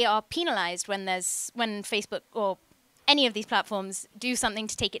they are penalized when Facebook or any of these platforms do something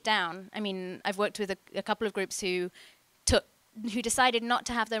to take it down. I mean, I've worked with a couple of groups who decided not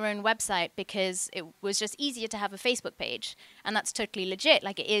to have their own website because it was just easier to have a Facebook page, and that's totally legit.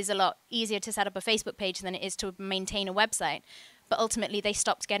 Like it is a lot easier to set up a Facebook page than it is to maintain a website. But ultimately, they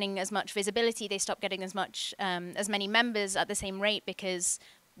stopped getting as much visibility. They stopped getting as many members at the same rate because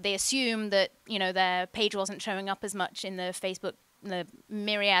they assumed that their page wasn't showing up as much in the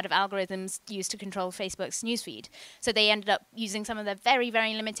myriad of algorithms used to control Facebook's newsfeed. So they ended up using some of their very,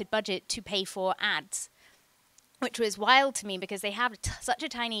 very limited budget to pay for ads, which was wild to me because they have such a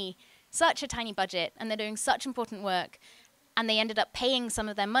tiny budget and they're doing such important work, and they ended up paying some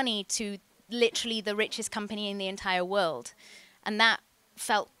of their money to literally the richest company in the entire world. And that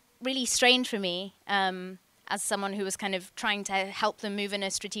felt really strange for me as someone who was kind of trying to help them move in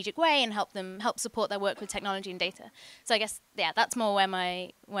a strategic way and help support their work with technology and data. So I guess, yeah, that's more where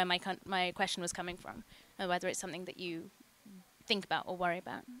my question was coming from, or whether it's something that you think about or worry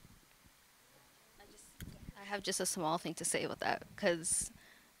about. I have just a small thing to say about that because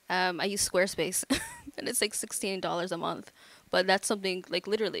I use Squarespace and it's like $16 a month. But that's something like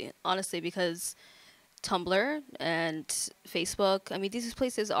literally, honestly, because Tumblr and Facebook, I mean, these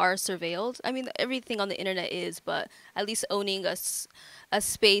places are surveilled. I mean, everything on the internet is, but at least owning a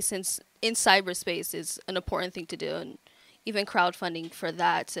space in cyberspace is an important thing to do. And even crowdfunding for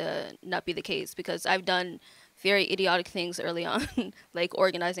that to not be the case, because I've done very idiotic things early on, like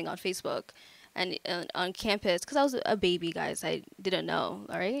organizing on Facebook and on campus, because I was a baby, guys. I didn't know,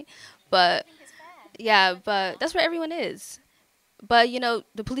 all right? But yeah, but that's where everyone is. But,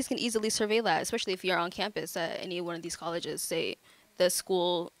 the police can easily surveil that, especially if you're on campus at any one of these colleges. Say the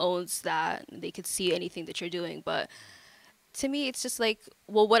school owns that, they could see anything that you're doing. But to me, it's just like,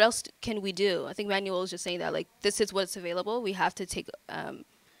 well, what else can we do? I think Manuel was just saying that, like, this is what's available. We have to take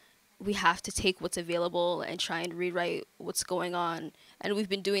what's available and try and rewrite what's going on. And we've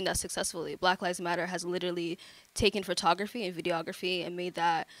been doing that successfully. Black Lives Matter has literally taken photography and videography and made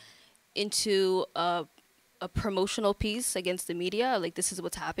that into a promotional piece against the media. Like, this is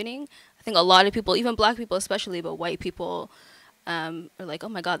what's happening. I think a lot of people, even black people especially, but white people are like, oh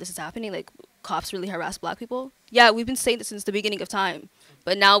my God, this is happening. Like, cops really harass black people. Yeah, we've been saying this since the beginning of time.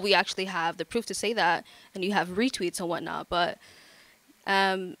 But now we actually have the proof to say that, and you have retweets and whatnot. But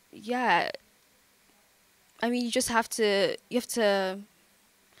yeah, I mean, you have to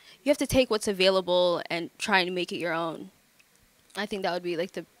take what's available and try and make it your own. I think that would be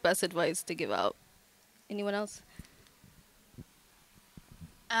like the best advice to give out. Anyone else?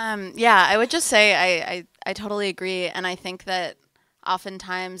 Yeah, I would just say I totally agree. And I think that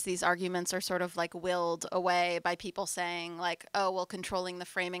oftentimes these arguments are sort of like willed away by people saying like, oh, well, controlling the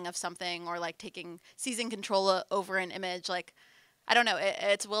framing of something or like seizing control over an image. Like, I don't know,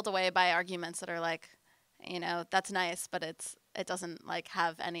 it's willed away by arguments that are like, that's nice, but it doesn't like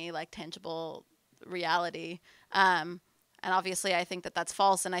have any like tangible reality. And obviously, I think that that's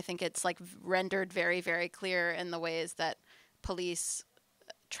false, and I think it's like rendered very, very clear in the ways that police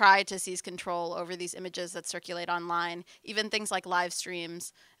try to seize control over these images that circulate online. Even things like live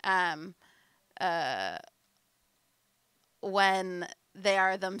streams, when they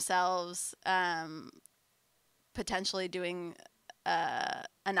are themselves potentially doing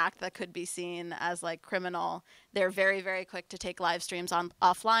an act that could be seen as like criminal, they're very, very quick to take live streams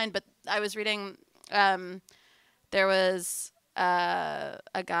offline. But I was reading. There was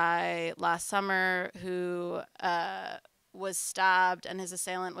a guy last summer who was stabbed, and his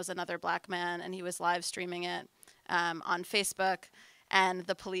assailant was another black man, and he was live streaming it on Facebook, and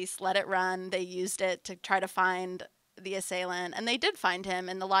the police let it run. They used it to try to find the assailant, and they did find him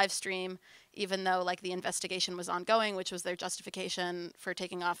in the live stream, even though like the investigation was ongoing, which was their justification for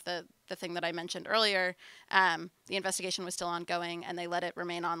taking off the thing that I mentioned earlier. The investigation was still ongoing, and they let it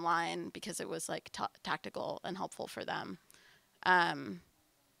remain online because it was like tactical and helpful for them. Yeah.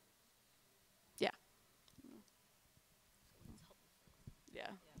 Yeah.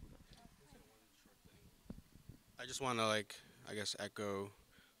 I just want to like, I guess, echo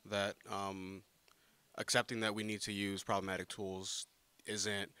that accepting that we need to use problematic tools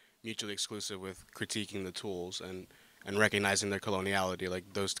isn't mutually exclusive with critiquing the tools and recognizing their coloniality. Like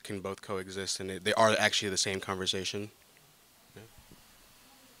those can both coexist, and they are actually the same conversation.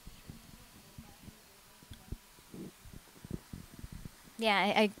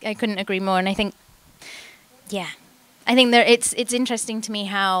 Yeah, I couldn't agree more, and I think, yeah, I think there it's interesting to me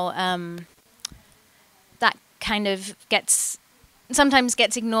how that kind of sometimes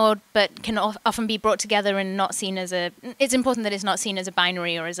gets ignored, but can often be brought together and not seen as a. It's important that it's not seen as a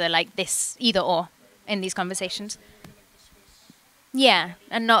binary or as a like this either or in these conversations. Yeah,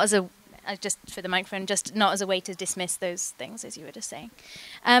 and not as a just for the microphone, just not as a way to dismiss those things, as you were just saying.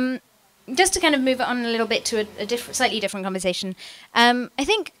 Just to kind of move it on a little bit to a slightly different conversation. I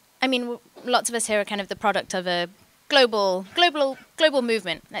think, I mean, lots of us here are kind of the product of a global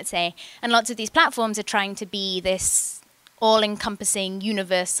movement, let's say, and lots of these platforms are trying to be this all-encompassing,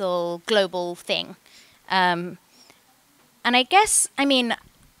 universal, global thing. And I guess, I mean,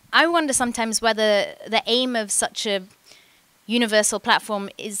 I wonder sometimes whether the aim of such a universal platform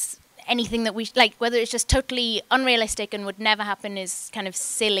is anything that we like, whether it's just totally unrealistic and would never happen, is kind of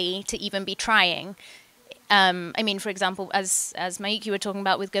silly to even be trying. I mean, for example, as Mayuki were talking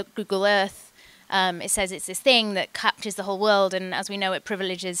about with Google Earth, it says it's this thing that captures the whole world, and as we know, it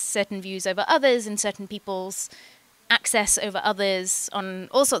privileges certain views over others and certain people's access over others on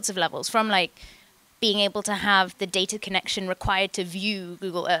all sorts of levels, from like being able to have the data connection required to view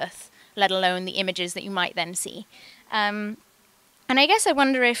Google Earth, let alone the images that you might then see. And I guess I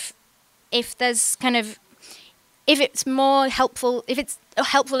wonder if there's kind of, if it's more helpful, if it's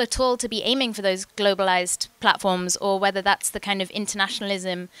helpful at all to be aiming for those globalized platforms, or whether that's the kind of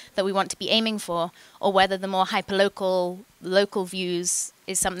internationalism that we want to be aiming for, or whether the more hyperlocal, local views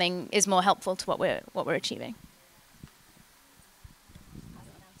is more helpful to what we're achieving.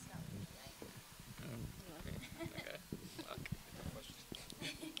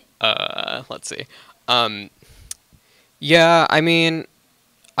 Let's see. Yeah, I mean,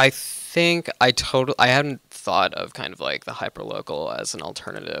 I think I hadn't thought of kind of like the hyperlocal as an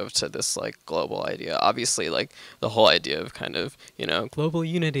alternative to this like global idea. Obviously, like the whole idea of kind of, you know, global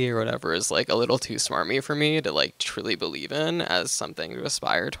unity or whatever is like a little too smarmy for me to like truly believe in as something to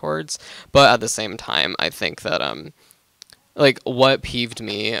aspire towards. But at the same time, I think that like what peeved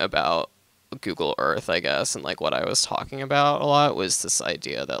me about Google Earth, I guess, and like what I was talking about a lot was this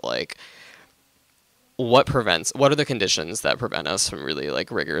idea that like what are the conditions that prevent us from really like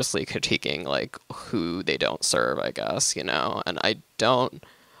rigorously critiquing like who they don't serve, I guess, you know? And I don't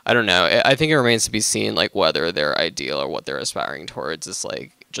know. I think it remains to be seen like whether their ideal or what they're aspiring towards is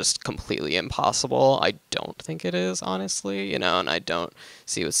like just completely impossible. I don't think it is, honestly, you know, and I don't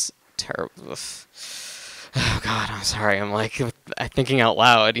see what's terrible. Oh God, I'm sorry. I'm like thinking out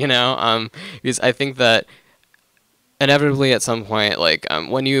loud, you know, because I think that inevitably at some point, like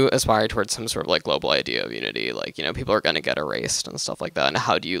when you aspire towards some sort of like global idea of unity, like, you know, people are going to get erased and stuff like that. And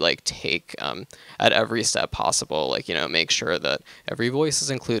how do you like take at every step possible, like, you know, make sure that every voice is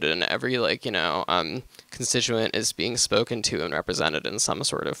included and every like, you know, constituent is being spoken to and represented in some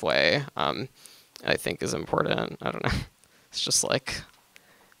sort of way, I think is important. I don't know. It's just like,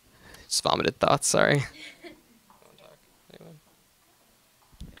 just vomited thoughts, sorry.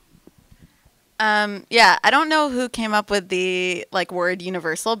 Yeah, I don't know who came up with the like word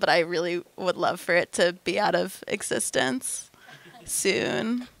universal, but I really would love for it to be out of existence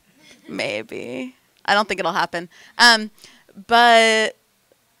soon. Maybe. I don't think it'll happen. But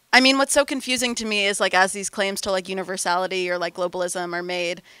I mean, what's so confusing to me is like as these claims to like universality or like globalism are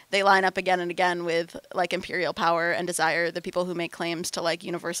made, they line up again and again with like imperial power and desire. The people who make claims to like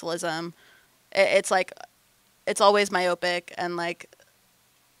universalism, it's like, it's always myopic and like,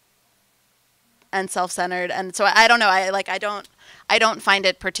 and self-centered, and so I don't know. I don't find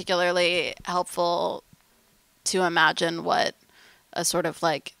it particularly helpful to imagine what a sort of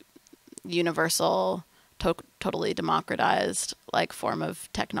like universal, totally democratized like form of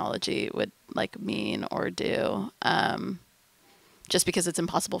technology would like mean or do. Just because it's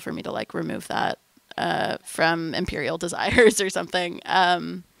impossible for me to like remove that from imperial desires or something.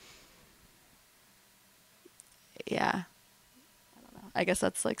 Yeah, I don't know. I guess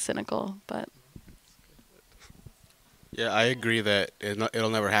that's like cynical, but Yeah, I agree that it'll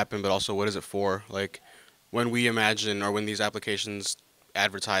never happen, but also what is it for? Like, when we imagine or when these applications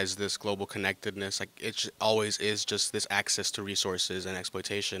advertise this global connectedness, like always is just this access to resources and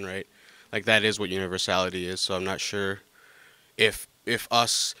exploitation, right? Like that is what universality is. So I'm not sure if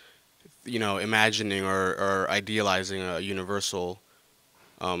us, imagining or idealizing a universal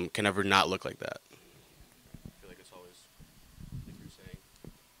can ever not look like that. I feel like it's always, like you're saying.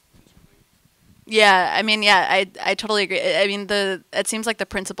 yeah, I mean, yeah, I totally agree. I mean, it seems like the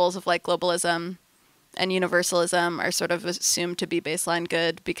principles of like globalism and universalism are sort of assumed to be baseline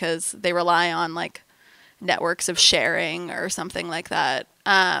good because they rely on like networks of sharing or something like that.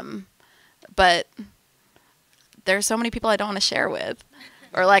 But there's so many people I don't want to share with,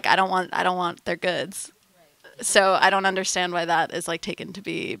 or like I don't want their goods. So I don't understand why that is like taken to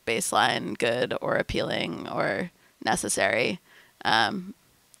be baseline good or appealing or necessary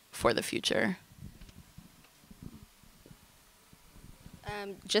for the future.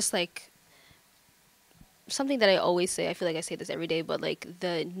 Just like something that I always say, I feel like I say this every day, but like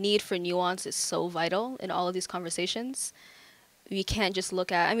the need for nuance is so vital in all of these conversations. We can't just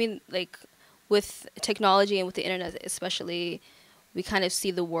look at, I mean, like with technology and with the internet especially, we kind of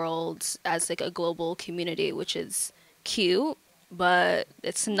see the world as like a global community, which is cute, but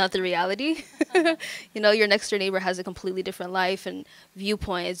it's not the reality. You know, your next door neighbor has a completely different life and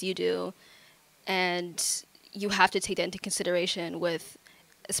viewpoint as you do, and you have to take that into consideration with,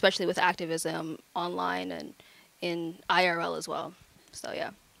 especially with activism online and in IRL as well. So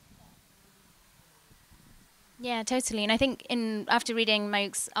yeah. Yeah, totally. And I think after reading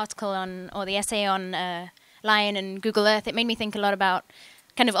Mike's article or the essay on Lion and Google Earth, it made me think a lot about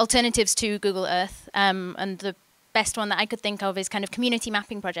kind of alternatives to Google Earth. And the best one that I could think of is kind of community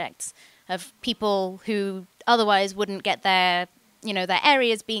mapping projects of people who otherwise wouldn't get their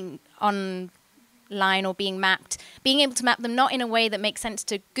areas being online or being mapped, being able to map them not in a way that makes sense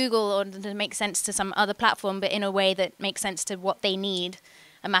to Google or that makes sense to some other platform, but in a way that makes sense to what they need,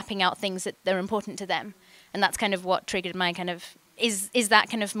 and mapping out things that are important to them. And that's kind of what triggered my kind of, is that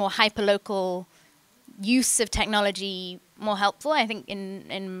kind of more hyperlocal use of technology more helpful? I think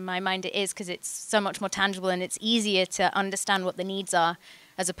in my mind it is, because it's so much more tangible and it's easier to understand what the needs are,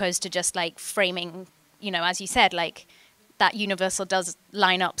 as opposed to just like framing, as you said, like that universal does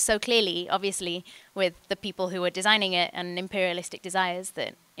line up so clearly, obviously, with the people who are designing it and imperialistic desires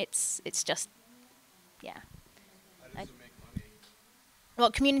that it's just, yeah. How does it make money?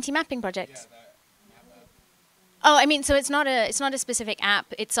 What, community mapping projects? Yeah, that map app. Oh, I mean, so it's not a specific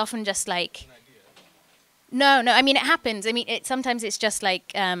app. It's often just like, An idea. no. I mean, it happens. I mean, sometimes it's just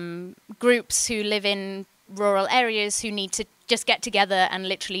like groups who live in rural areas who need to just get together and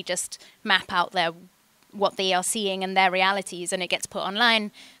literally just map out what they are seeing and their realities, and it gets put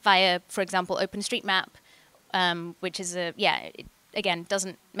online via, for example, OpenStreetMap, which is it, again,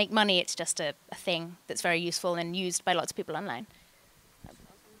 doesn't make money. It's just a thing that's very useful and used by lots of people online.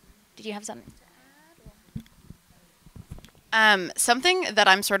 Did you have something? Something that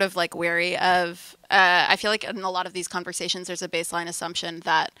I'm sort of like wary of, I feel like in a lot of these conversations, there's a baseline assumption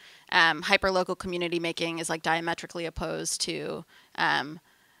that hyperlocal community making is like diametrically opposed to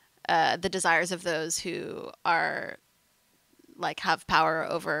the desires of those who are like have power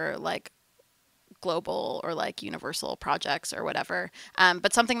over like global or like universal projects or whatever.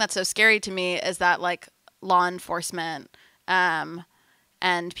 But something that's so scary to me is that like law enforcement and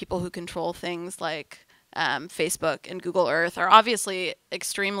people who control things like Facebook and Google Earth are obviously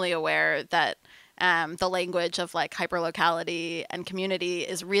extremely aware that the language of like hyperlocality and community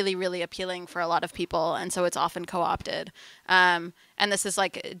is really, really appealing for a lot of people, and so it's often co-opted. And this is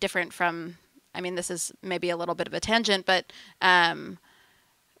like different from, I mean, this is maybe a little bit of a tangent, but the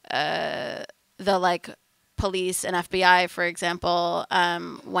like police and FBI, for example,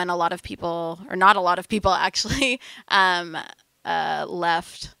 when a lot of people, or not a lot of people actually,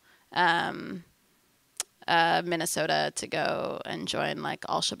 left Minnesota to go and join like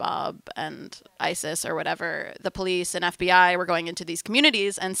Al-Shabaab and ISIS or whatever, the police and FBI were going into these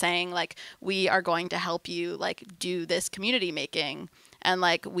communities and saying like, we are going to help you like do this community making. And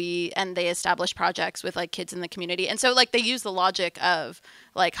like they established projects with like kids in the community. And so like they use the logic of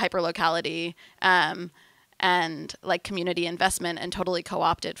like hyperlocality and like community investment and totally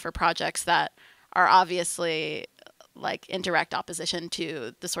co-opted for projects that are obviously like in direct opposition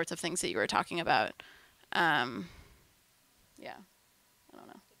to the sorts of things that you were talking about. Yeah,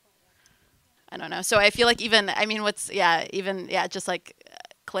 I don't know. So I feel like just like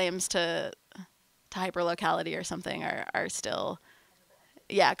claims to to hyperlocality or something are still,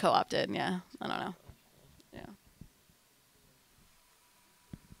 yeah, co-opted. Yeah, I don't know.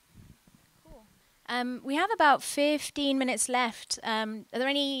 Yeah. We have about 15 minutes left. Are there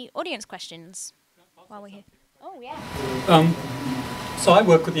any audience questions while we're here? Oh, yeah. So I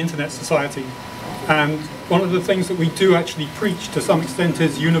work with the Internet Society, and one of the things that we do actually preach to some extent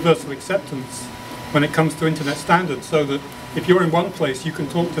is universal acceptance when it comes to Internet standards, so that if you're in one place, you can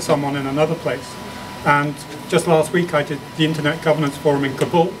talk to someone in another place. And just last week I did the Internet Governance Forum in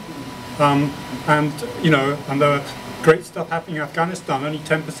Kabul, and there are great stuff happening in Afghanistan. Only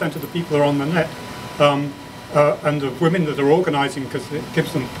 10% of the people are on the net. And the women that are organising, because it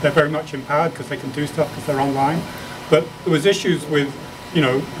gives them, they're very much empowered because they can do stuff because they're online. But there was issues with,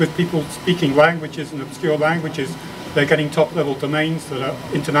 with people speaking languages and obscure languages. They're getting top-level domains that are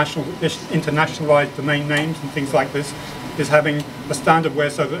internationalised domain names and things like this. Is having a standard where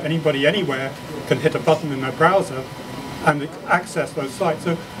so that anybody anywhere can hit a button in their browser and access those sites.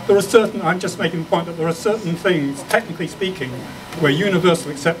 So there are certain, I'm just making the point that there are certain things, technically speaking, where universal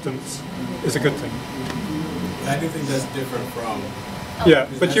acceptance is a good thing. I do think that's different from... Yeah,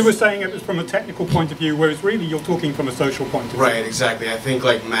 but you were saying it was from a technical point of view, whereas really you're talking from a social point of view. Right, exactly. I think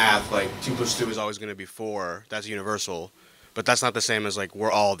like math, like 2 + 2 is always going to be 4. That's universal. But that's not the same as like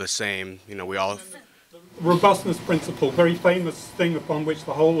we're all the same. We all... Robustness principle, very famous thing upon which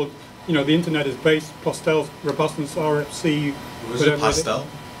the whole of, the internet is based. Postel's robustness, RFC. Was it Postel?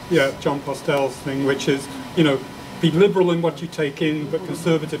 Yeah, John Postel's thing, which is, be liberal in what you take in, but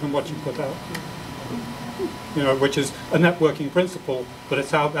conservative in what you put out. Which is a networking principle, but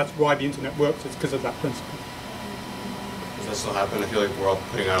that's why the internet works. It's because of that principle. Does that still happen? I feel like we're all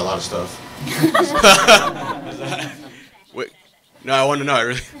putting out a lot of stuff. Wait, no, I want to know. I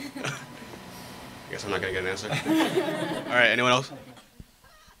really. I guess I'm not gonna get an answer. All right, anyone else?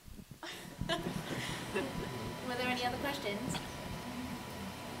 Were there any other questions?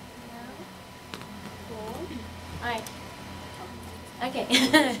 No? Cool. All right. Okay.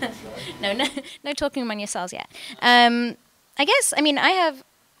 no talking among yourselves yet. I guess, I have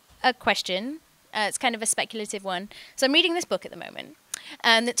a question. It's kind of a speculative one. So I'm reading this book at the moment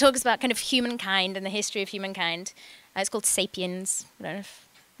that talks about kind of humankind and the history of humankind. It's called Sapiens. I don't know if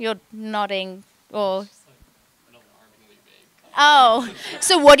you're nodding or... Oh,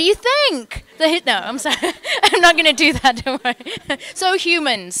 so what do you think? No, I'm sorry. I'm not going to do that, don't worry. So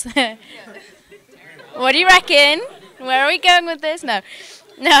humans. What do you reckon? Where are we going with this? No,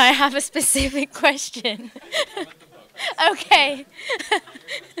 I have a specific question. Okay.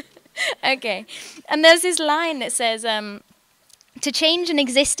 Okay. And there's this line that says, to change an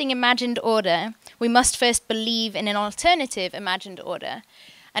existing imagined order, we must first believe in an alternative imagined order.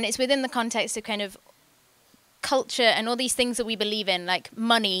 And it's within the context of kind of culture and all these things that we believe in, like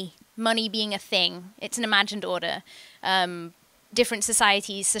money being a thing. It's an imagined order. Different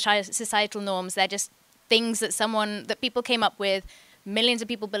societies, societal norms, they're just things that people came up with, millions of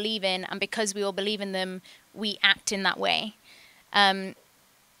people believe in, and because we all believe in them, we act in that way.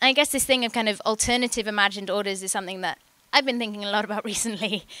 I guess this thing of kind of alternative imagined orders is something that I've been thinking a lot about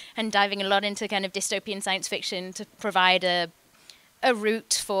recently and diving a lot into kind of dystopian science fiction to provide a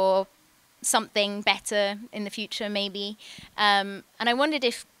route for something better in the future, maybe. And I wondered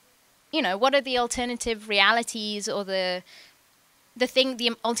if, what are the alternative realities or the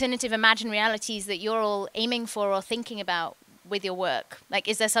alternative imagined realities that you're all aiming for or thinking about with your work? Like,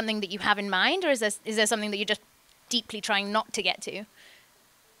 is there something that you have in mind, or is there something that you're just deeply trying not to get to?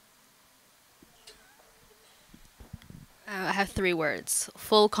 I have 3 words.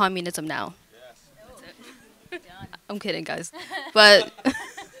 Full communism now. Yes. I'm kidding, guys. But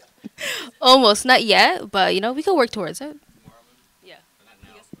almost, not yet, but we can work towards it. Yeah.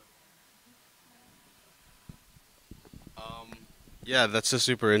 Yeah, that's a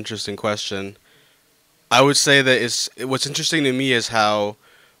super interesting question. I would say that what's interesting to me is how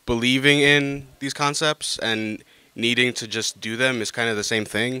believing in these concepts and needing to just do them is kind of the same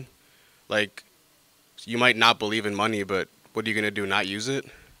thing. Like, you might not believe in money, but what are you going to do, not use it?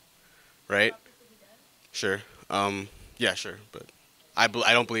 Right? Sure. Yeah, sure. But I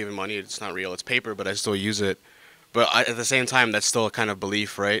don't believe in money. It's not real. It's paper, but I still use it. But at the same time, that's still a kind of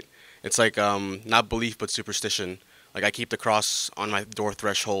belief, right? It's like not belief, but superstition. Like, I keep the cross on my door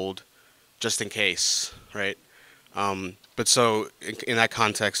threshold just in case, right? But so in that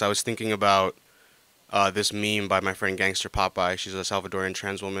context, I was thinking about this meme by my friend Gangster Popeye. She's a Salvadorian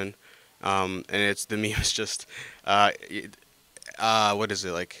trans woman. And the meme is just, what is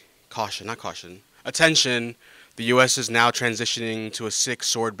it, like, not caution. Attention, the U.S. is now transitioning to a sick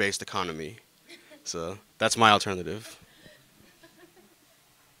sword-based economy. So that's my alternative.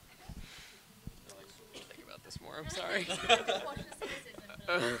 I'm sorry.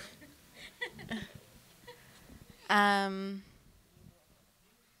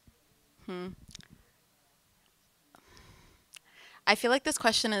 I feel like this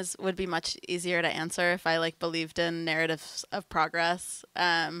question would be much easier to answer if I like believed in narratives of progress.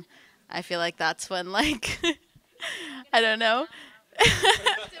 I feel like that's when like I don't know.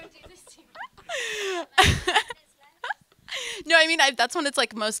 No, I mean that's when it's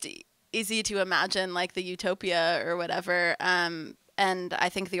like most easy to imagine like the utopia or whatever. And I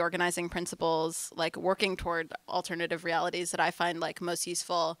think the organizing principles, like working toward alternative realities, that I find like most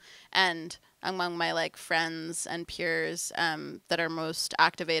useful, and among my like friends and peers that are most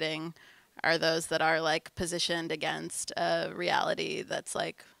activating, are those that are like positioned against a reality that's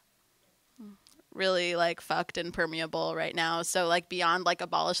like really like fucked and permeable right now. So like beyond like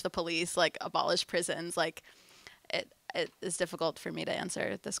abolish the police, like abolish prisons, like it is difficult for me to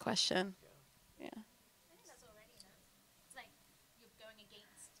answer this question. Yeah.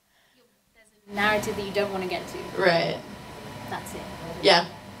 Narrative that you don't want to get to. Right. That's it. Yeah.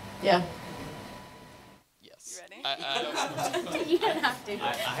 Yeah. Yes. You You don't have to.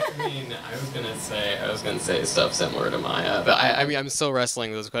 I mean, I was gonna say stuff similar to Maya, but I mean, I'm still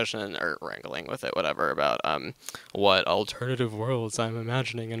wrestling with this question or wrangling with it, whatever, about what alternative worlds I'm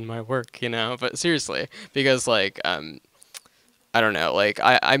imagining in my work, you know. But seriously, because like I don't know, like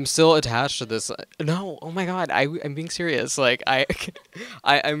I'm still attached to this. No, oh my God, I'm being serious. Like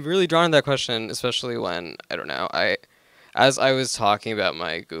I'm really drawn to that question, especially when I don't know. As I was talking about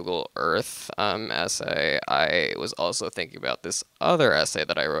my Google Earth essay, I was also thinking about this other essay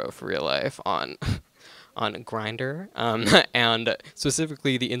that I wrote for real life on on Grindr, and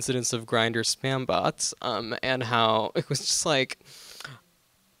specifically the incidence of Grindr spam bots, and how it was just like.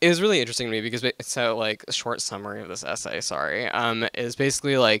 It was really interesting to me because, so like a short summary of this essay, sorry, is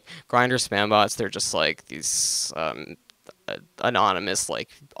basically like Grindr spam bots. They're just like these anonymous, like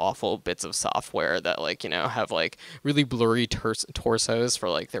awful bits of software that like, you know, have like really blurry torsos for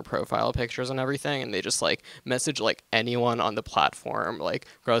like their profile pictures and everything. And they just like message like anyone on the platform, like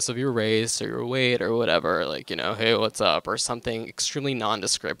regardless of your race or your weight or whatever, like, you know, hey, what's up, or something extremely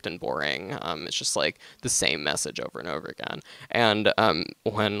nondescript and boring. It's just like the same message over and over again. And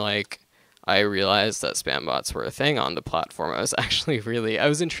when like I realized that spam bots were a thing on the platform, I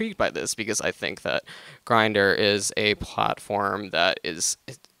was intrigued by this, because I think that Grindr is a platform that it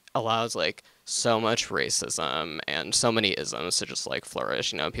allows like so much racism and so many isms to just like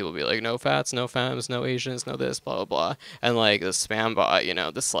flourish. You know, people be like, no fats, no femmes, no Asians, no this, blah, blah, blah. And like the spam bot, you know,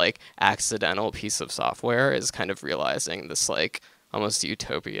 this like accidental piece of software is kind of realizing this like almost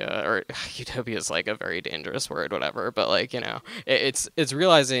utopia, or utopia is like a very dangerous word, whatever, but like, you know, it's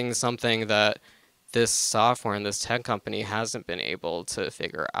that's something that this software and this tech company hasn't been able to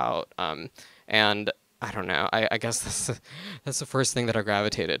figure out. And I don't know, I guess that's the first thing that I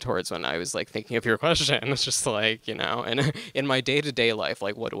gravitated towards when I was like thinking of your question. It's just like, you know, and in my day-to-day life,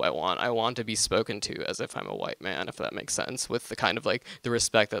 like, what do I want? I want to be spoken to as if I'm a white man, if that makes sense, with the kind of like the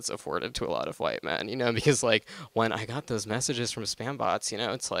respect that's afforded to a lot of white men, you know, because like when I got those messages from spam bots, you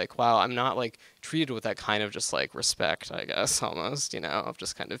know, it's like, wow, I'm not like treated with that kind of just like respect, I guess, almost, you know, of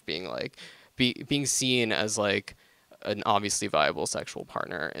just kind of being like being seen as like an obviously viable sexual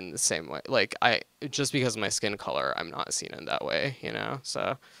partner in the same way. Like, just because of my skin color, I'm not seen in that way, you know?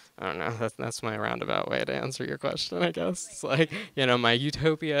 So, I don't know, that's my roundabout way to answer your question, I guess. It's like, you know, my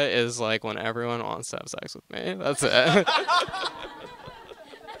utopia is like when everyone wants to have sex with me. That's it.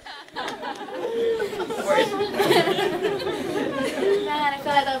 Man, I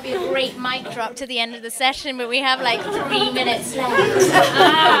feel like that would be a great mic drop to the end of the session, but we have like 3 minutes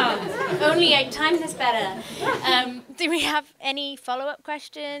left. Only I timed this better. Do we have any follow-up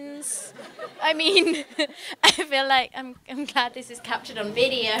questions? I mean, I feel like I'm glad this is captured on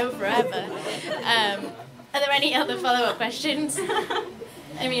video forever. Are there any other follow-up questions?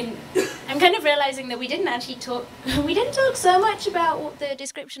 I mean, I'm kind of realizing that we didn't talk so much about the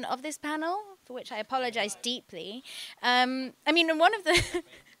description of this panel, for which I apologize deeply. I mean, one of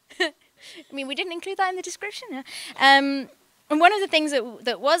the, we didn't include that in the description. And one of the things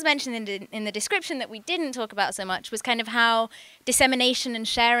that was mentioned in the description that we didn't talk about so much was kind of how dissemination and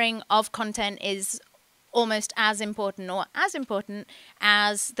sharing of content is almost as important, or as important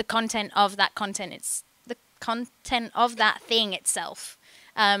as the content of that content. It's the content of that thing itself.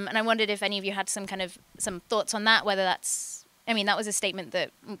 And I wondered if any of you had some thoughts on that, whether that's, that was a statement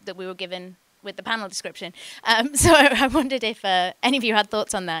that we were given with the panel description. So I wondered if any of you had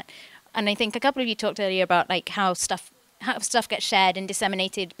thoughts on that. And I think a couple of you talked earlier about like how stuff gets shared and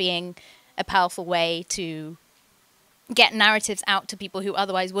disseminated being a powerful way to get narratives out to people who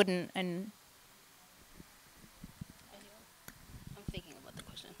otherwise wouldn't. And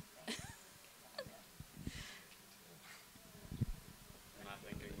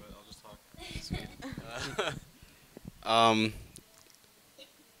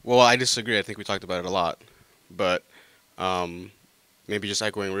Well, I disagree. I think we talked about it a lot, but maybe just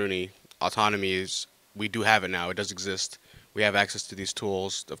echoing Rooney, autonomy is, we do have it now. It does exist. We have access to these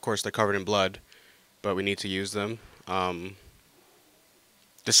tools. Of course, they're covered in blood, but we need to use them.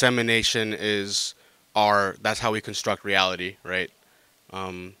 Dissemination is that's how we construct reality, right?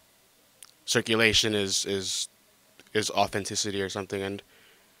 Circulation is authenticity or something, and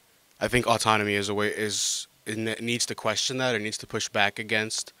I think autonomy is a way it needs to question that. It needs to push back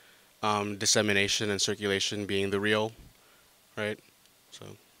against dissemination and circulation being the real, right? So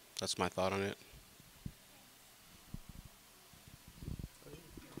that's my thought on it.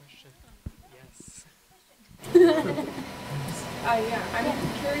 Yeah, I'm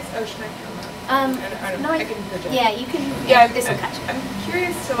curious. Oh, should I come up? I don't know. No, I can project. yeah, you can. Yeah, this will catch. I'm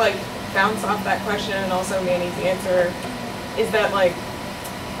curious to like bounce off that question and also Manny's answer. Is that like,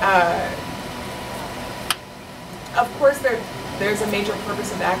 of course there's a major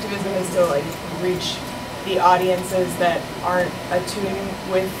purpose of activism is to like reach the audiences that aren't attuned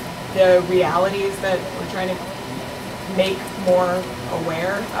with the realities that we're trying to make more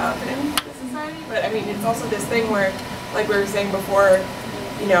aware of in the society. But I mean, it's also this thing where, like we were saying before,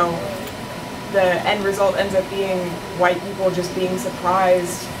 you know, the end result ends up being white people just being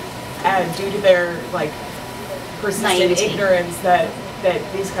surprised due to their like persistent Naivety. ignorance that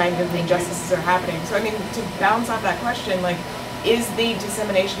these kinds of injustices are happening. So I mean, to bounce off that question, like, is the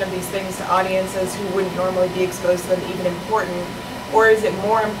dissemination of these things to audiences who wouldn't normally be exposed to them even important? Or is it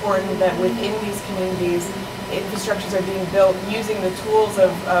more important that within these communities, infrastructures are being built using the tools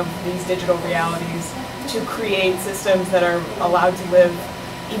of these digital realities to create systems that are allowed to live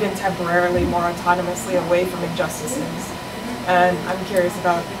even temporarily more autonomously away from injustices? And I'm curious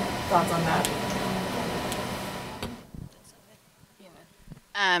about thoughts on that.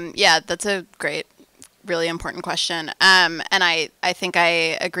 Yeah, that's a great, really important question. And I think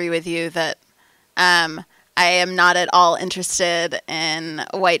I agree with you that I am not at all interested in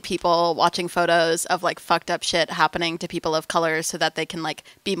white people watching photos of like fucked up shit happening to people of color so that they can like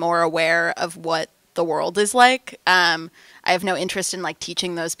be more aware of what the world is like. I have no interest in like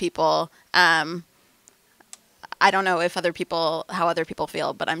teaching those people. I don't know if how other people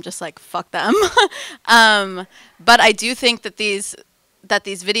feel, but I'm just like, fuck them. But I do think that these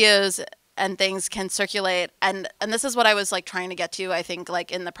videos and things can circulate, and this is what I was like trying to get to, I think,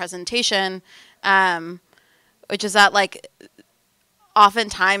 like in the presentation, which is that like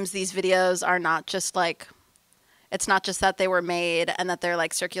oftentimes these videos are not just like, it's not just that they were made and that they're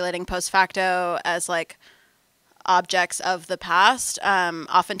like circulating post facto as like objects of the past.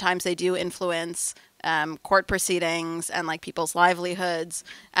 Oftentimes they do influence court proceedings and like people's livelihoods,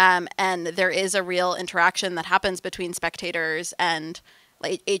 and there is a real interaction that happens between spectators and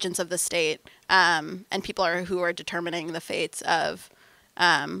like agents of the state, and people who are determining the fates of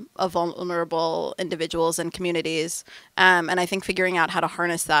vulnerable individuals and communities. And I think figuring out how to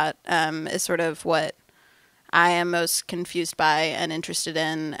harness that is sort of what I am most confused by and interested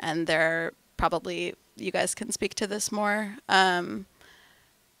in. And there probably, you guys can speak to this more.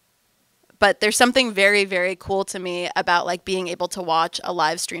 But there's something very, very cool to me about like being able to watch a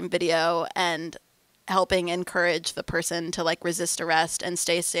live stream video and helping encourage the person to like resist arrest and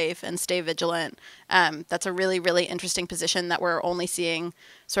stay safe and stay vigilant. That's a really, really interesting position that we're only seeing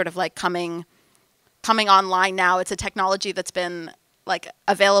sort of like coming online now. It's a technology that's been like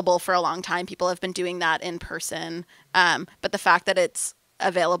available for a long time. People have been doing that in person. But the fact that it's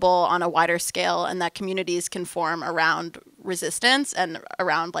available on a wider scale and that communities can form around resistance and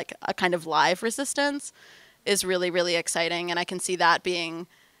around like a kind of live resistance is really, really exciting. And I can see that being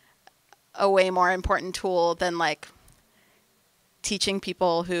a way more important tool than like teaching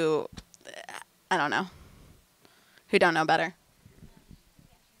people who, I don't know, who don't know better.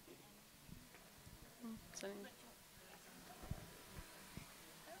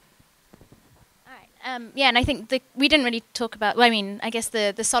 Yeah, and I think we didn't really talk about, well, I mean, I guess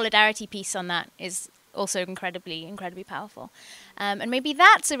the solidarity piece on that is also incredibly, incredibly powerful. And maybe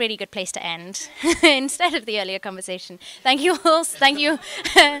that's a really good place to end instead of the earlier conversation. Thank you all. Thank you.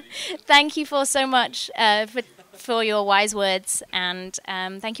 Thank you for so much for your wise words. And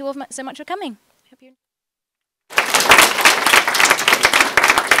thank you all so much for coming.